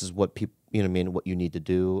 This is what people, what you need to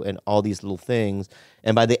do," and all these little things.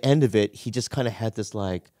 And by the end of it, he just kind of had this,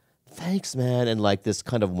 like, thanks, man, and like this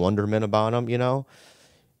kind of wonderment about him, you know.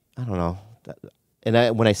 I don't know.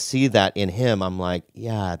 And when I see that in him, I'm like,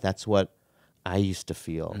 yeah, that's what I used to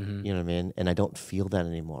feel. You know what I mean? And I don't feel that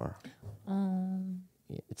anymore.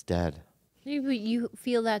 It's dead. You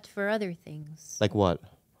feel that for other things. Like what?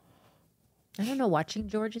 I don't know, watching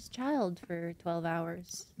George's Child for 12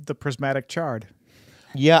 hours. The prismatic chard.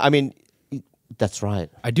 Yeah, I mean, that's right.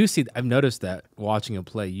 I do see. I've noticed that watching him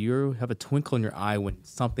play, you have a twinkle in your eye when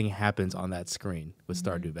something happens on that screen with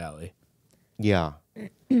Stardew Valley. Yeah.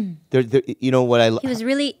 You know what He was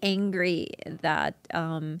really angry that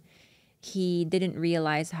he didn't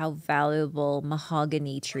realize how valuable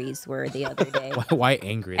mahogany trees were the other day. Why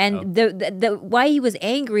angry? And the why he was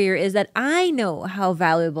angrier is that I know how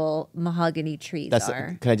valuable mahogany trees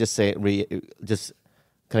are. Can I just say can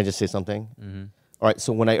I just say something? All right.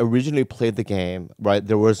 So when I originally played the game, right,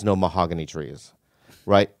 there was no mahogany trees,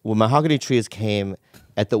 right? When mahogany trees came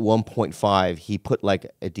at the 1.5, he put like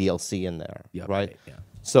a DLC in there, right? Yeah.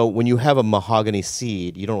 So when you have a mahogany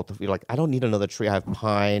seed, you don't. You're like, I don't need another tree. I have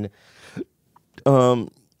pine,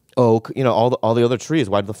 oak. You know, all the other trees.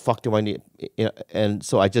 Why the fuck do I need? You know, and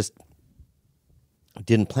so I just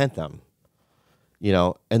didn't plant them. You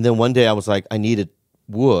know, and then one day I was like, I needed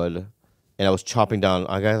wood. And I was chopping down,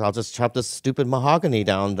 I guess I'll just chop this stupid mahogany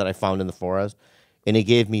down that I found in the forest. And it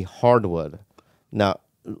gave me hardwood. Now,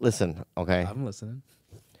 listen, okay? I'm listening.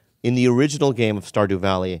 In the original game of Stardew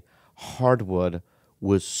Valley, hardwood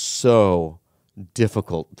was so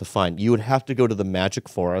difficult to find. You would have to go to the magic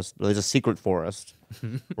forest. There's a secret forest,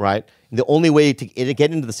 right? And the only way to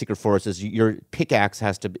get into the secret forest is your pickaxe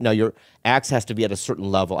has to be, no, your axe has to be at a certain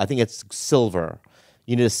level. I think it's silver.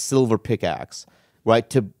 You need a silver pickaxe, right?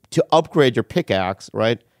 To upgrade your pickaxe,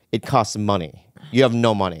 right, it costs money. You have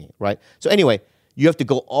no money, right? So anyway, you have to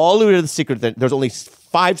go all the way to the secret. There's only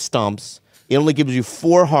 5 stumps. It only gives you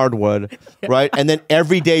 4 hardwood, right? And then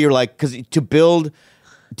every day you're like, because to build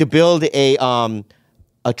a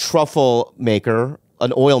truffle maker,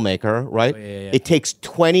 an oil maker, right? It takes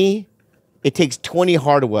 20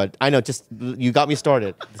 hardwood. I know, just you got me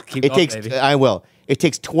started. Baby. I will. It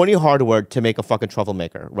takes 20 hardwood to make a fucking truffle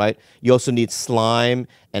maker, right? You also need slime,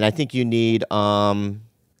 and I think you need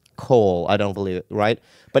coal. I don't believe it, right?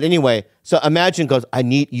 But anyway, so imagine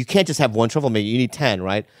you can't just have one truffle maker. You need 10,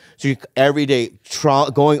 right? So you every day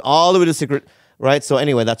going all the way to secret, right? So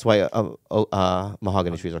anyway, that's why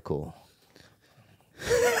mahogany trees are cool.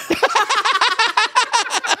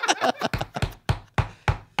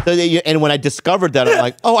 And when I discovered that, I'm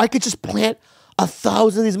like, oh, I could just plant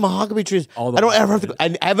 1,000 of these mahogany trees. I don't ever have to.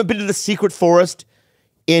 I haven't been to the secret forest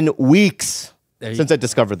in weeks since I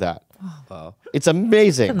discovered that. Wow. It's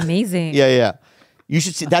amazing. It's amazing. Yeah. You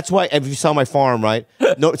should see. That's why if you saw my farm, right?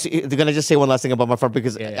 No, they're gonna just say one last thing about my farm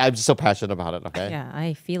because I'm just so passionate about it. Okay. Yeah,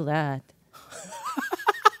 I feel that.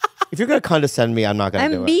 If you're gonna condescend me, I'm not gonna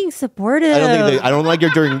do it. I'm being supportive. I don't like your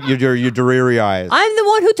dreary eyes. I'm the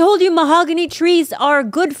one who told you mahogany trees are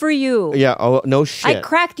good for you. Yeah. Oh no shit. I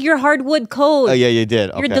cracked your hardwood code. Oh yeah, you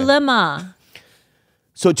did. Your Okay. dilemma.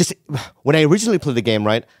 So just when I originally played the game,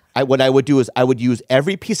 right? What I would do is I would use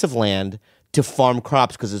every piece of land to farm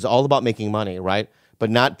crops because it's all about making money, right? But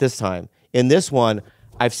not this time. In this one,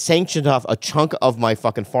 I've sanctioned off a chunk of my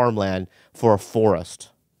fucking farmland for a forest.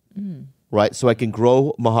 Right, so I can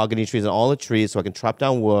grow mahogany trees and all the trees, so I can chop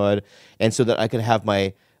down wood, and so that I can have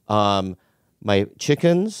my my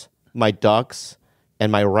chickens, my ducks, and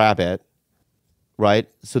my rabbit, right?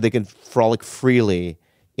 So they can frolic freely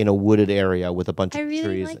in a wooded area with a bunch of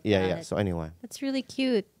trees. Like yeah. that. So anyway, That's really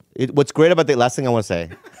cute. what's great about the last thing I want to say,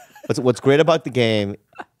 what's great about the game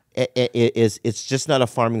is it's just not a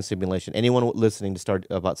farming simulation. Anyone listening to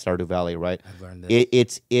about Stardew Valley, right? I've learned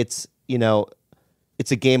this. It's you know.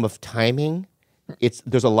 It's a game of timing.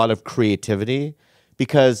 There's a lot of creativity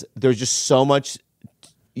because there's just so much.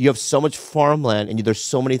 You have so much farmland, and there's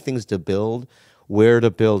so many things to build. Where to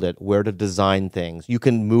build it? Where to design things? You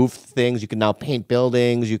can move things. You can now paint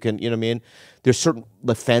buildings. You know what I mean? There's certain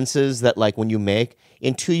fences that, like, when you make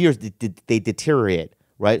in 2 years, they deteriorate,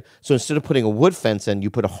 right? So instead of putting a wood fence in, you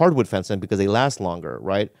put a hardwood fence in because they last longer,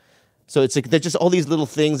 right? So it's like there's just all these little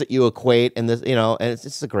things that you equate, and this, and it's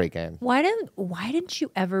just a great game. Why didn't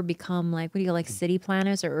you ever become like city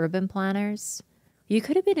planners or urban planners? You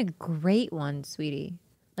could have been a great one, sweetie.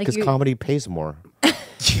 Because comedy pays more.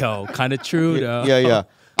 Yo, kind of true though. Yeah.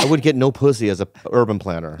 I would get no pussy as a urban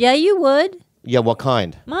planner. Yeah, you would. Yeah, what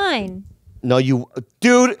kind? Mine. No,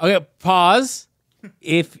 dude. Okay, pause.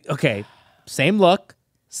 Same look,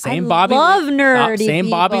 same Bobby. Love Lee, nerdy same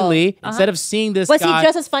people. Bobby Lee. Instead of seeing this Was guy, he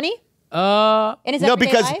just as funny? In his No,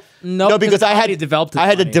 everyday because life? no, because I had comedy developed. I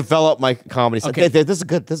had to develop my comedy. Okay. This is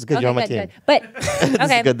good. This is good. Okay, You're on my good, team. good. But This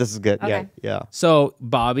okay, is good. This is good. Yeah, Okay. yeah. So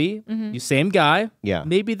Bobby, Mm-hmm. you same guy. Yeah.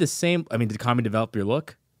 Maybe the same. I mean, did comedy develop your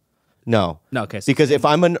look? No, No. Okay. So because if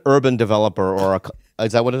I'm an urban developer or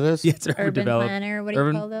is that what it is? yeah, it's urban planner. What do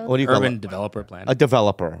you call those? What do you call urban it? developer plan. A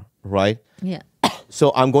developer, right? Yeah.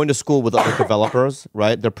 So I'm going to school with other developers,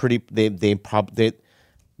 right? They're pretty.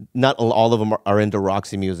 Not all of them are into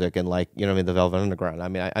Roxy music and like you know what I mean the Velvet Underground. I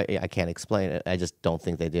mean I can't explain it. I just don't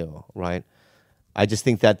think they do, right? I just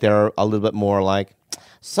think that they're a little bit more like.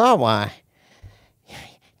 So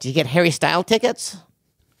do you get Harry Style tickets?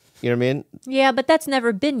 You know what I mean? Yeah, but that's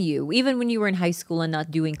never been you. Even when you were in high school and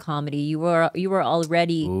not doing comedy, you were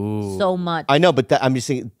already so much. I know, but I'm just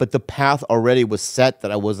saying. But the path already was set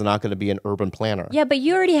that I was not going to be an urban planner. Yeah, but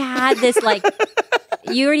you already had this like.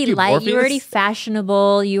 You already you were already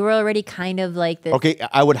fashionable. You were already kind of like this. Okay,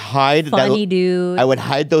 I would hide funny dude. I would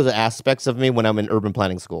hide those aspects of me when I'm in urban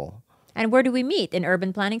planning school. And where do we meet? In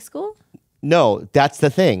urban planning school? No, that's the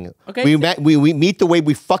thing. Okay. We meet the way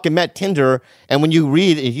we fucking met Tinder, and when you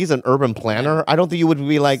read he's an urban planner, I don't think you would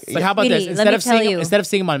be like. But how about Sweetie, this? let me tell seeing you. instead of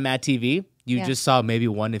seeing him on Mad TV, you Yeah. just saw maybe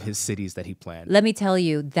one of his cities that he planned. Let me tell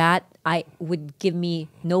you that I would give me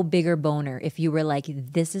no bigger boner if you were like,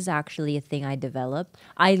 this is actually a thing I developed.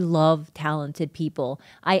 I love talented people.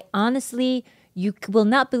 I honestly, you will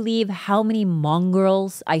not believe how many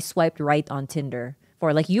mongrels I swiped right on Tinder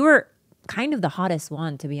for. Like you were kind of the hottest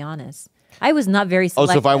one, to be honest. I was not very Oh,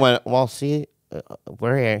 selective. so if I went, well, see,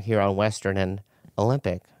 we're here on Western and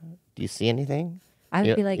Olympic. Do you see anything? I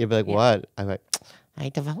would be like, you'd be like, yeah. what? I'm like, I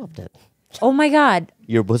developed it. Oh my God,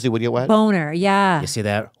 Your pussy would get wet? boner. Yeah. You see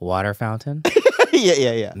that water fountain?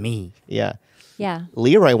 yeah. Me. Yeah. Yeah.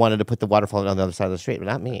 Leroy wanted to put the waterfall on the other side of the street, but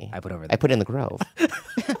not me. I put over I there. put it in the Grove.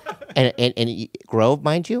 and Grove,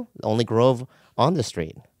 mind you, the only Grove on the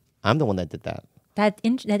street. I'm the one that did that. That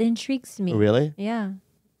intrigues me. Really? Yeah.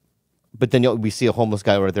 But then we see a homeless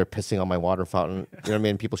guy over there pissing on my water fountain. You know what I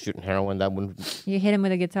mean? People shooting heroin. That wouldn't. You hit him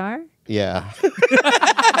with a guitar? Yeah.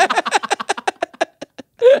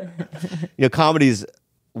 Comedy's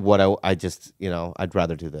what I just, I'd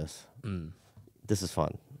rather do this. This is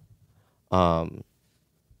fun. I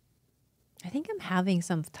think I'm having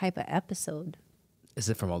some type of episode. Is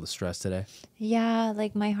it from all the stress today? Yeah,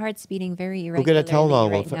 like my heart's beating very Go irregularly get a Tylenol.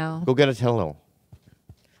 right now. Go get a Tylenol.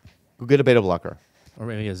 Go get a beta blocker. Or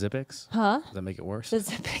maybe a Zippix? Huh? Does that make it worse? The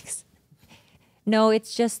Zippix. No,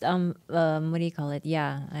 it's just what do you call it?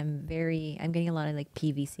 Yeah, I'm getting a lot of like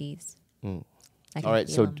PVCs. I can All right,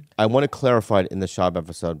 feel so 'em. I want to clarify it in the shop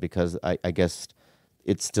episode because I guess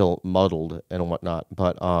it's still muddled and whatnot.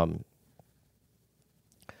 But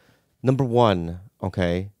number one,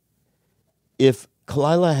 okay, if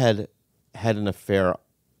Khalyla had an affair,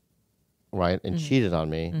 right, and cheated on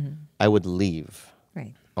me, I would leave.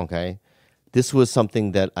 Right. Okay, this was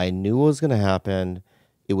something that I knew was going to happen.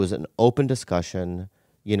 It was an open discussion.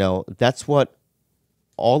 That's what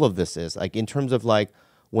all of this is. Like in terms of like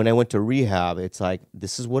when I went to rehab, it's like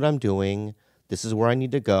this is what I'm doing. This is where I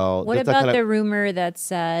need to go. What That's that about kinda- the rumor that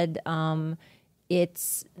said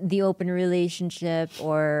it's the open relationship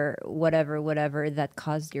or whatever that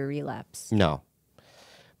caused your relapse? No.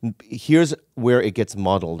 Here's where it gets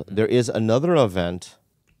muddled. There is another event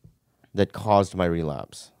that caused my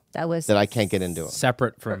relapse That was that I can't get into.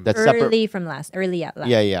 Separate from... That's separate. early last.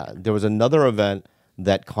 Yeah. There was another event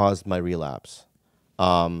that caused my relapse.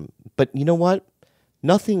 But you know what?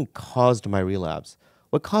 Nothing caused my relapse.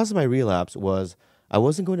 What caused my relapse was I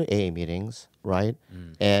wasn't going to AA meetings, right?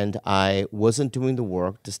 And I wasn't doing the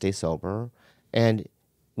work to stay sober. And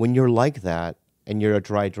when you're like that and you're a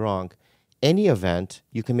dry drunk, any event,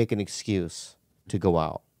 you can make an excuse to go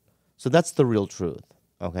out. So that's the real truth,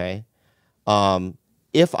 okay?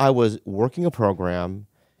 If I was working a program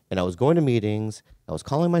and I was going to meetings, I was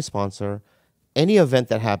calling my sponsor, any event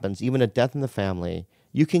that happens, even a death in the family,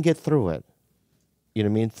 you can get through it. You know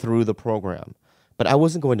what I mean? Through the program. But I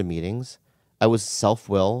wasn't going to meetings. I was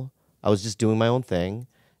self-will. I was just doing my own thing.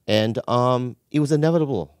 And it was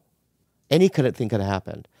inevitable. Any kind of thing could have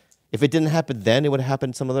happened. If it didn't happen then, it would have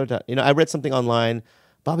happened some other time. I read something online.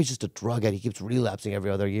 Bobby's just a drug addict. He keeps relapsing every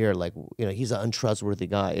other year. Like, he's an untrustworthy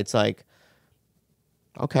guy. It's like,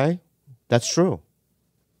 okay, that's true.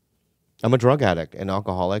 I'm a drug addict and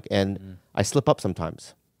alcoholic, and I slip up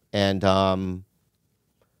sometimes. And,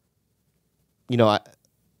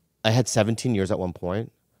 I had 17 years at one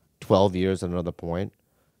point, 12 years at another point.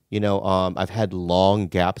 I've had long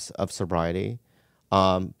gaps of sobriety,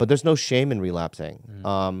 but there's no shame in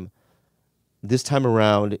relapsing. This time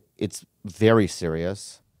around, it's very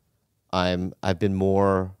serious. I've been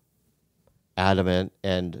more adamant,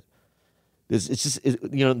 and it's just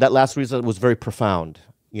that last reason was very profound.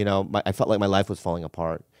 I felt like my life was falling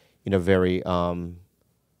apart in a very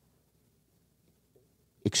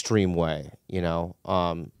extreme way.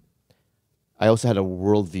 I also had a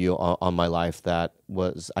worldview on my life that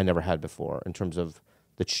I never had before in terms of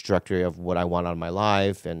the trajectory of what I want out of my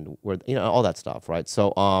life and where all that stuff, right?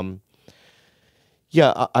 So I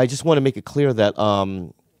just want to make it clear that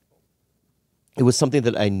it was something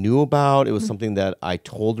that I knew about. It was something that I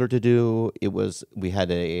told her to do. We had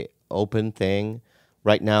a open thing.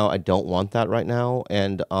 Right now, I don't want that right now,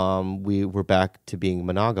 and we're back to being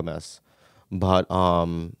monogamous. But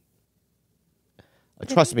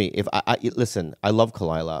trust me, if I listen, I love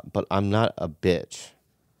Khalyla, but I'm not a bitch.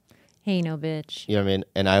 Hey, no bitch. You know what I mean?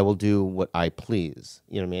 And I will do what I please.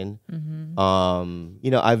 You know what I mean?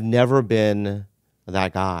 Mm-hmm. I've never been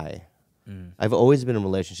that guy. I've always been in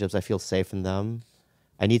relationships. I feel safe in them.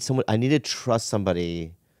 I need to trust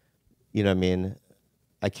somebody. You know what I mean?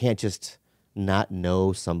 I can't just not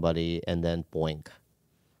know somebody and then boink.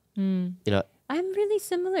 I'm really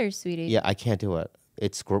similar, sweetie. Yeah, I can't do it.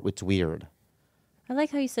 It's weird. I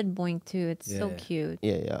like how you said boink too. It's so cute.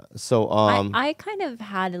 Yeah. So I kind of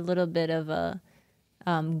had a little bit of a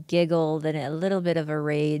giggle, then a little bit of a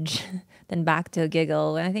rage, then back to a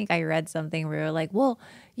giggle. And I think I read something where you're like, well,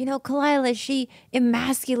 Khalyla, she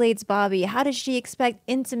emasculates Bobby. How does she expect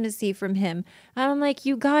intimacy from him? And I'm like,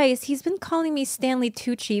 you guys, he's been calling me Stanley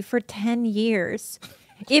Tucci for 10 years.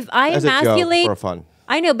 If I emasculate, for fun.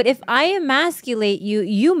 I know, but if I emasculate you,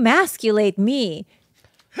 you emasculate me.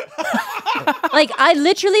 I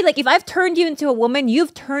literally, if I've turned you into a woman,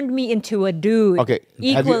 you've turned me into a dude. Okay.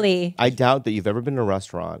 Equally. I doubt that you've ever been in a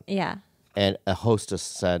restaurant. Yeah. And a hostess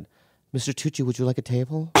said, Mr. Tucci, would you like a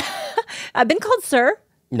table? I've been called sir.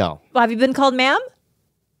 No. Well, have you been called ma'am?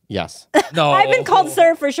 Yes. No. I've been called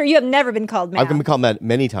sir for sure. You have never been called ma'am. I've been called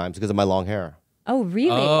many times because of my long hair. Oh,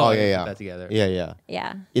 really? Oh, yeah. Put that together. Yeah.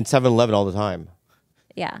 Yeah. In 7-Eleven all the time.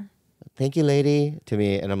 Yeah. Thank you, lady, to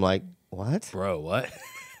me. And I'm like, what? Bro, what?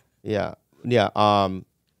 Yeah. Are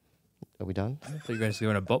we done? I thought you were going to go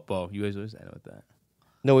in a boat. You guys always end with that.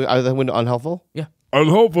 No, I went unhelpful? Yeah.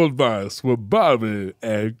 Unhelpful Advice with Bobby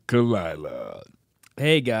and Khalyla.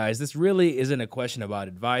 Hey guys, this really isn't a question about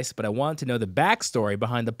advice, but I want to know the backstory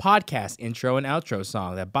behind the podcast intro and outro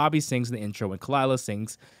song that Bobby sings in the intro and Khalyla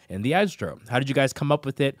sings in the outro. How did you guys come up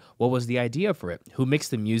with it? What was the idea for it? Who mixed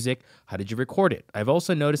the music? How did you record it? I've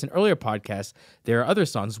also noticed in earlier podcasts, there are other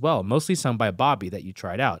songs as well, mostly sung by Bobby that you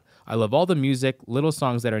tried out. I love all the music, little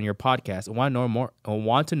songs that are in your podcast. I want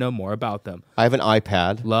to know more about them. I have an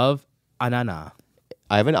iPad. Love, Anana.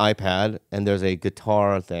 I have an iPad, and there's a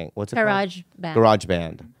guitar thing. What's it called?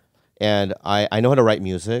 GarageBand. And I know how to write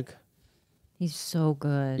music. He's so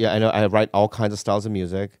good. Yeah, I know. I write all kinds of styles of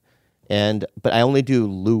music, but I only do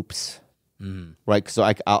loops, right? So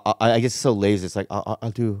I get so lazy. It's like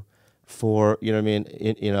I'll do 4, you know what I mean?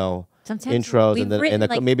 Sometimes intros and then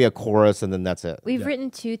maybe a chorus, and then that's it. We've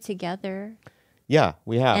written 2 together. Yeah,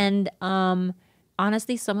 we have. And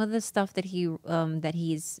honestly, some of the stuff that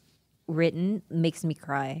he's written makes me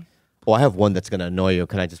cry. Oh, I have one that's gonna annoy you.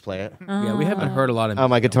 Can I just play it? Yeah, we haven't heard a lot of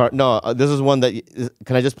my guitar. No, this is one that.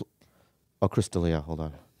 Can I just? Oh, Chris D'Elia, hold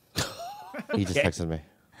on. He just texted me.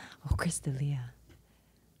 Oh, Chris D'Elia.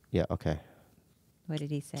 Yeah. Okay. What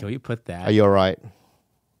did he say? Can we put that? Are you all right?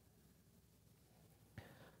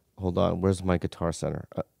 Hold on. Where's my Guitar Center?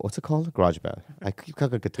 What's it called? GarageBand. I keep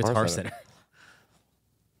calling it Guitar Center.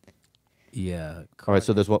 Yeah. All right.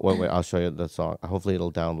 So there's one. Wait. I'll show you the song. Hopefully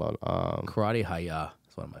it'll download. Karate Haya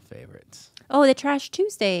is one of my favorites. Oh, the Trash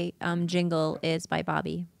Tuesday jingle is by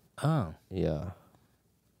Bobby. Oh. Yeah.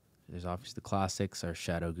 There's obviously the classics are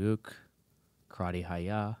Shadow Gook, Karate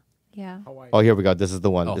Haya. Yeah. Oh, here we go. This is the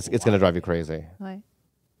one. Oh, It's gonna drive you crazy. Why?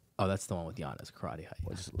 Oh, that's the one with Giannis, Karate Haya.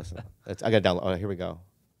 Well, just listen. I gotta download. Oh, here we go.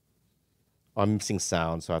 Oh, I'm mixing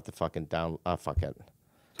sound, so I have to fucking down. Fuck it.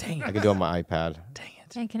 Dang it. I can do it on my iPad. Dang it.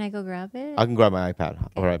 And can I go grab it? I can grab my iPad.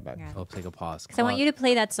 I'll be right back. I'll take a pause. Because I want you to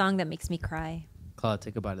play that song that makes me cry. Claude,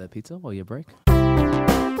 take a bite of that pizza while you break. It's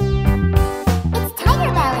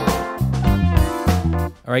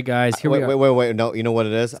TigerBelly. All right, guys. Here we are. Wait. No, you know what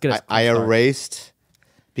it is? I erased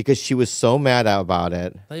because she was so mad about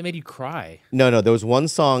it. I thought it made you cry. No. There was one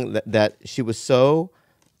song that she was so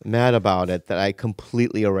mad about it that I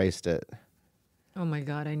completely erased it. Oh my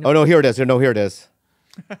God, I know. Oh no, here it is. Here it is.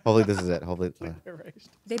 Hopefully this is it. Hopefully.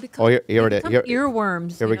 They become, here it is. Here,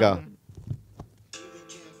 earworms. Here we go.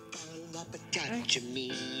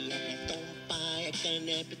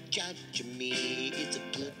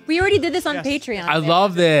 We already did this on Patreon. I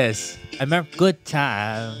love this. I remember Good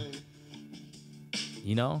Time.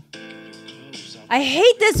 You know? I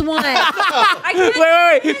hate this one. I can't.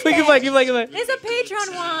 Wait. Keep playing. It's a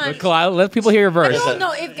Patreon one. Khalyla, let people hear your verse. I don't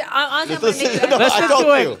know if honestly, I'm gonna make you edit it Let's out. listen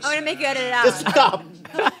to it. I'm gonna make you edit it out. Just stop.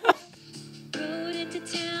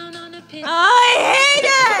 I hate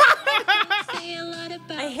it.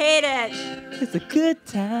 I hate it. It's a good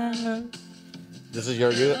time. This is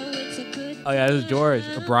your you. Oh yeah, this is George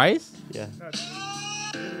or Bryce. Yeah.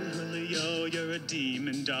 You're a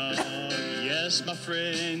demon dog. Yes, my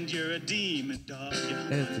friend, you're a demon dog.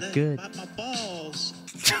 It's a good. My balls.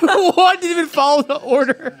 What? Didn't even follow the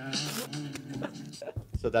order.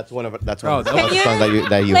 So that's one of the Can songs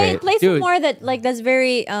that you hate. Play some Dude. more that's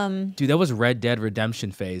very Dude, that was Red Dead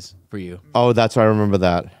Redemption phase for you. Oh, that's right. I remember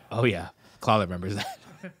that. Oh yeah, Khalyla remembers that.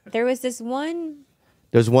 There was this one.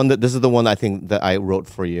 There's one this is the one I think that I wrote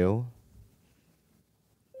for you.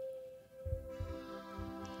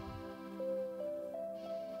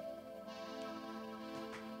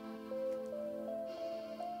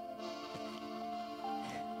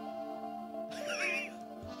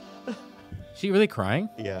 She really crying?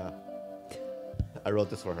 Yeah. I wrote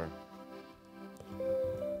this for her.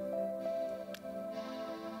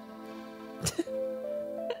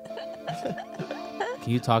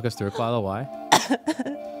 Can you talk us through it, Khalyla? Why?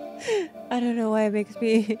 I don't know why it makes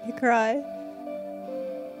me cry.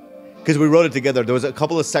 Because we wrote it together. There was a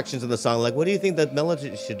couple of sections in the song, like, what do you think that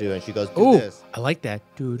melody should do? And she goes, do Ooh, this. I like that.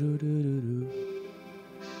 Do, do, do, do, do.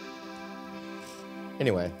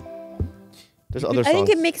 Anyway. There's other songs. I think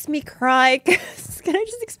it makes me cry. Can I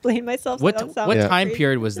just explain myself? What so I don't sound what Yeah. time crazy?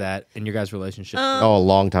 period was that in your guys' relationship? Oh, a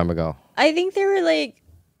long time ago. I think they were like,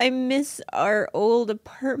 I miss our old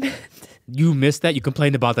apartment. You missed that? You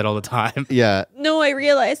complained about that all the time. Yeah. No, I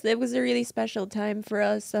realized it was a really special time for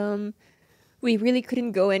us. We really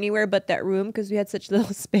couldn't go anywhere but that room because we had such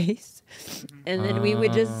little space. And then we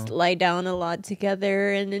would just lie down a lot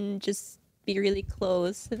together and then just be really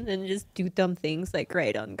close and then just do dumb things like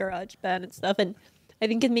write on Garageband and stuff. And I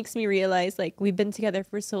think it makes me realize like we've been together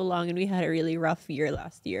for so long and we had a really rough year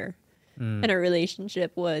last year. And our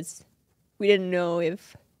relationship was, we didn't know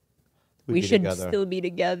if we be should together. still be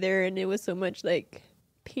together, and it was so much like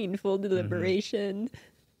painful deliberation.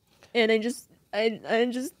 And I just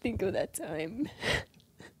think of that time.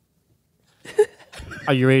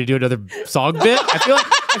 Are you ready to do another song bit? I feel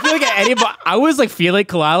like at any. I was like feeling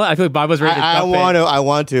Khalyla. I feel like Bob was ready to. I jump in.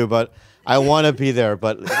 want to, but I want to be there,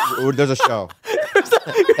 but there's a show.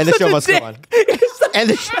 And the show must go on.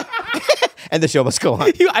 And the show must go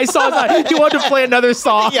on. I saw that you wanted to play another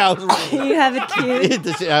song. Yeah, I was ready. You have it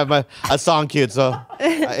cute. I have a song queued, so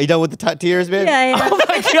are you done with the tears, babe? Yeah, I am. Oh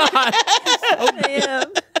my god! I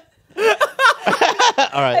am.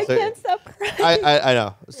 All right. I so can't stop crying. I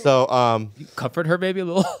know. So Comfort her, baby, a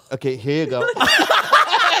little. okay, here you go.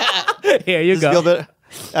 Here you This is go. Gilbert.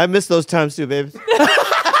 I miss those times too, baby.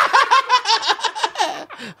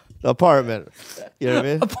 The apartment. You know what I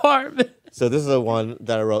mean? Apartment. So this is the one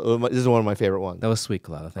that I wrote. This is one of my favorite ones. That was sweet,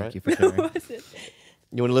 Khalyla. Thank Right. you for sharing. What was it?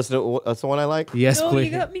 You want to listen to that's the one I like? Yes, No, please.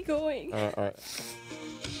 you got me going. All right.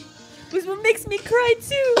 It was what makes me cry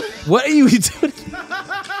too. What are you doing?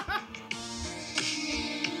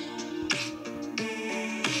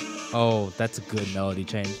 Oh, that's a good melody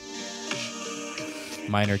change.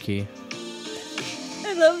 Minor key.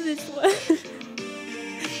 I love this one.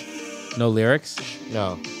 No lyrics?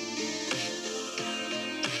 No.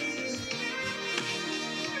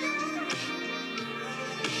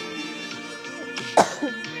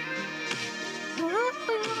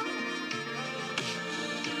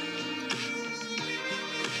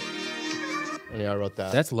 Yeah, I wrote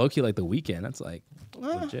that. That's low key like The Weeknd. That's like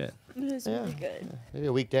legit. It's really good. Maybe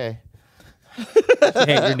a weekday.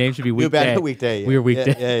 Hey, your name should be You Weekday. bet a weekday. Yeah. We're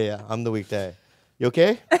Weekday. Yeah. I'm the weekday. You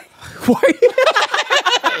okay? Why are you-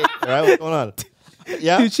 All right, what's going on?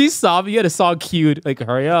 Yeah. Dude, she's sobbing. You had a song queued. Like,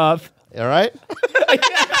 hurry up. All right.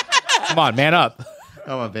 Come on, man up.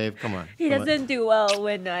 Come on, babe. Come on. He Come on. doesn't do well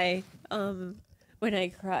when I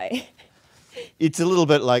cry. It's a little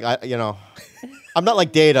bit like I'm not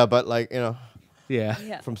like Data, but like Yeah.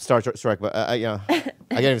 Yeah. from Star Trek. But I can't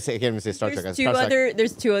even say Star Trek.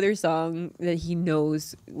 There's two other songs that he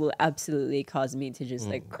knows will absolutely cause me to just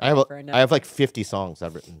like cry for a night. I have like 50 songs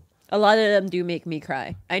I've written. A lot of them do make me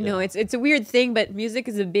cry. I know it's a weird thing, but music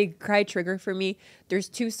is a big cry trigger for me. There's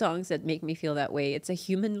two songs that make me feel that way. It's a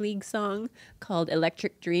Human League song called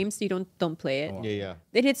Electric Dreams. You don't play it. Yeah.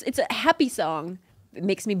 And it's a happy song. It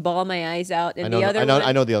makes me bawl my eyes out. And I know. the other I know. one,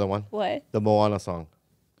 I know the other one. What? The Moana song.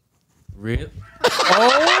 Really?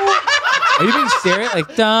 Oh! Are you being serious?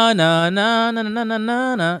 Like, da na na na na na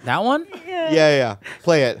na na. That one? Yeah.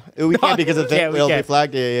 Play it. We can't because we it'll can't, we be can't.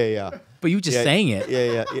 flagged. Yeah. But you just sang it.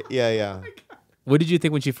 Yeah. What did you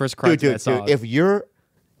think when she first cried to that song? Dude, if you're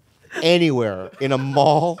anywhere in a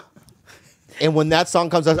mall, and when that song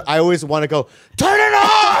comes out, I always want to go, turn it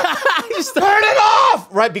off! Turn it off!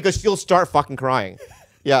 Right, because she'll start fucking crying.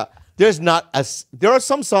 Yeah. There are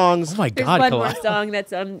some songs. Oh my There's God, one more song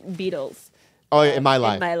that's Beatles. Oh, in my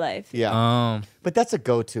life. In my life. Yeah. But that's a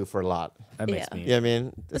go-to for a lot. That makes me. Yeah, I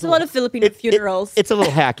mean, there's a lot of Filipino funerals. It's a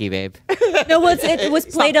little hacky, babe. No, well, it was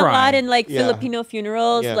played a lot in like Yeah. Filipino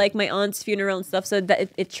funerals, Yeah. like my aunt's funeral and stuff. So that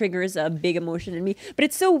it triggers a big emotion in me. But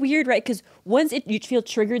it's so weird, right? Because once you feel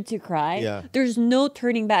triggered to cry, there's no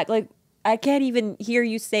turning back. Like I can't even hear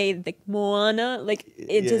you say like Moana. Like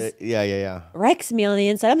it just wrecks me on the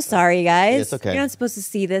inside. I'm sorry, guys. It's okay. You're not supposed to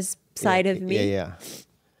see this side of me. Yeah.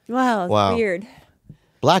 Wow, it's weird.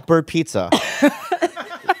 Blackbird pizza.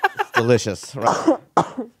 Delicious. Right.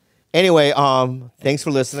 Anyway, thanks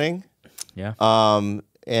for listening. Yeah.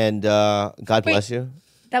 And God bless you.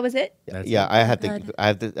 That was it? Yeah, I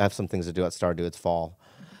have some things to do at Stardew. It's fall.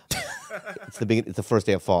 It's the first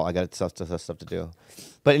day of fall. I got stuff to do.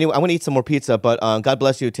 But anyway, I want to eat some more pizza. But God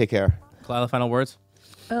bless you. Take care. Khalyla, final words?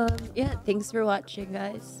 Yeah, thanks for watching,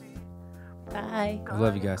 guys. Bye. I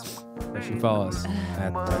love you guys. Make sure you follow us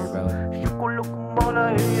at TigerBelly.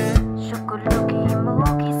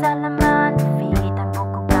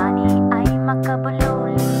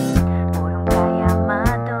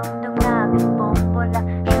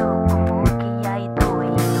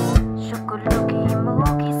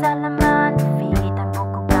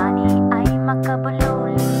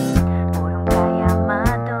 Makabululi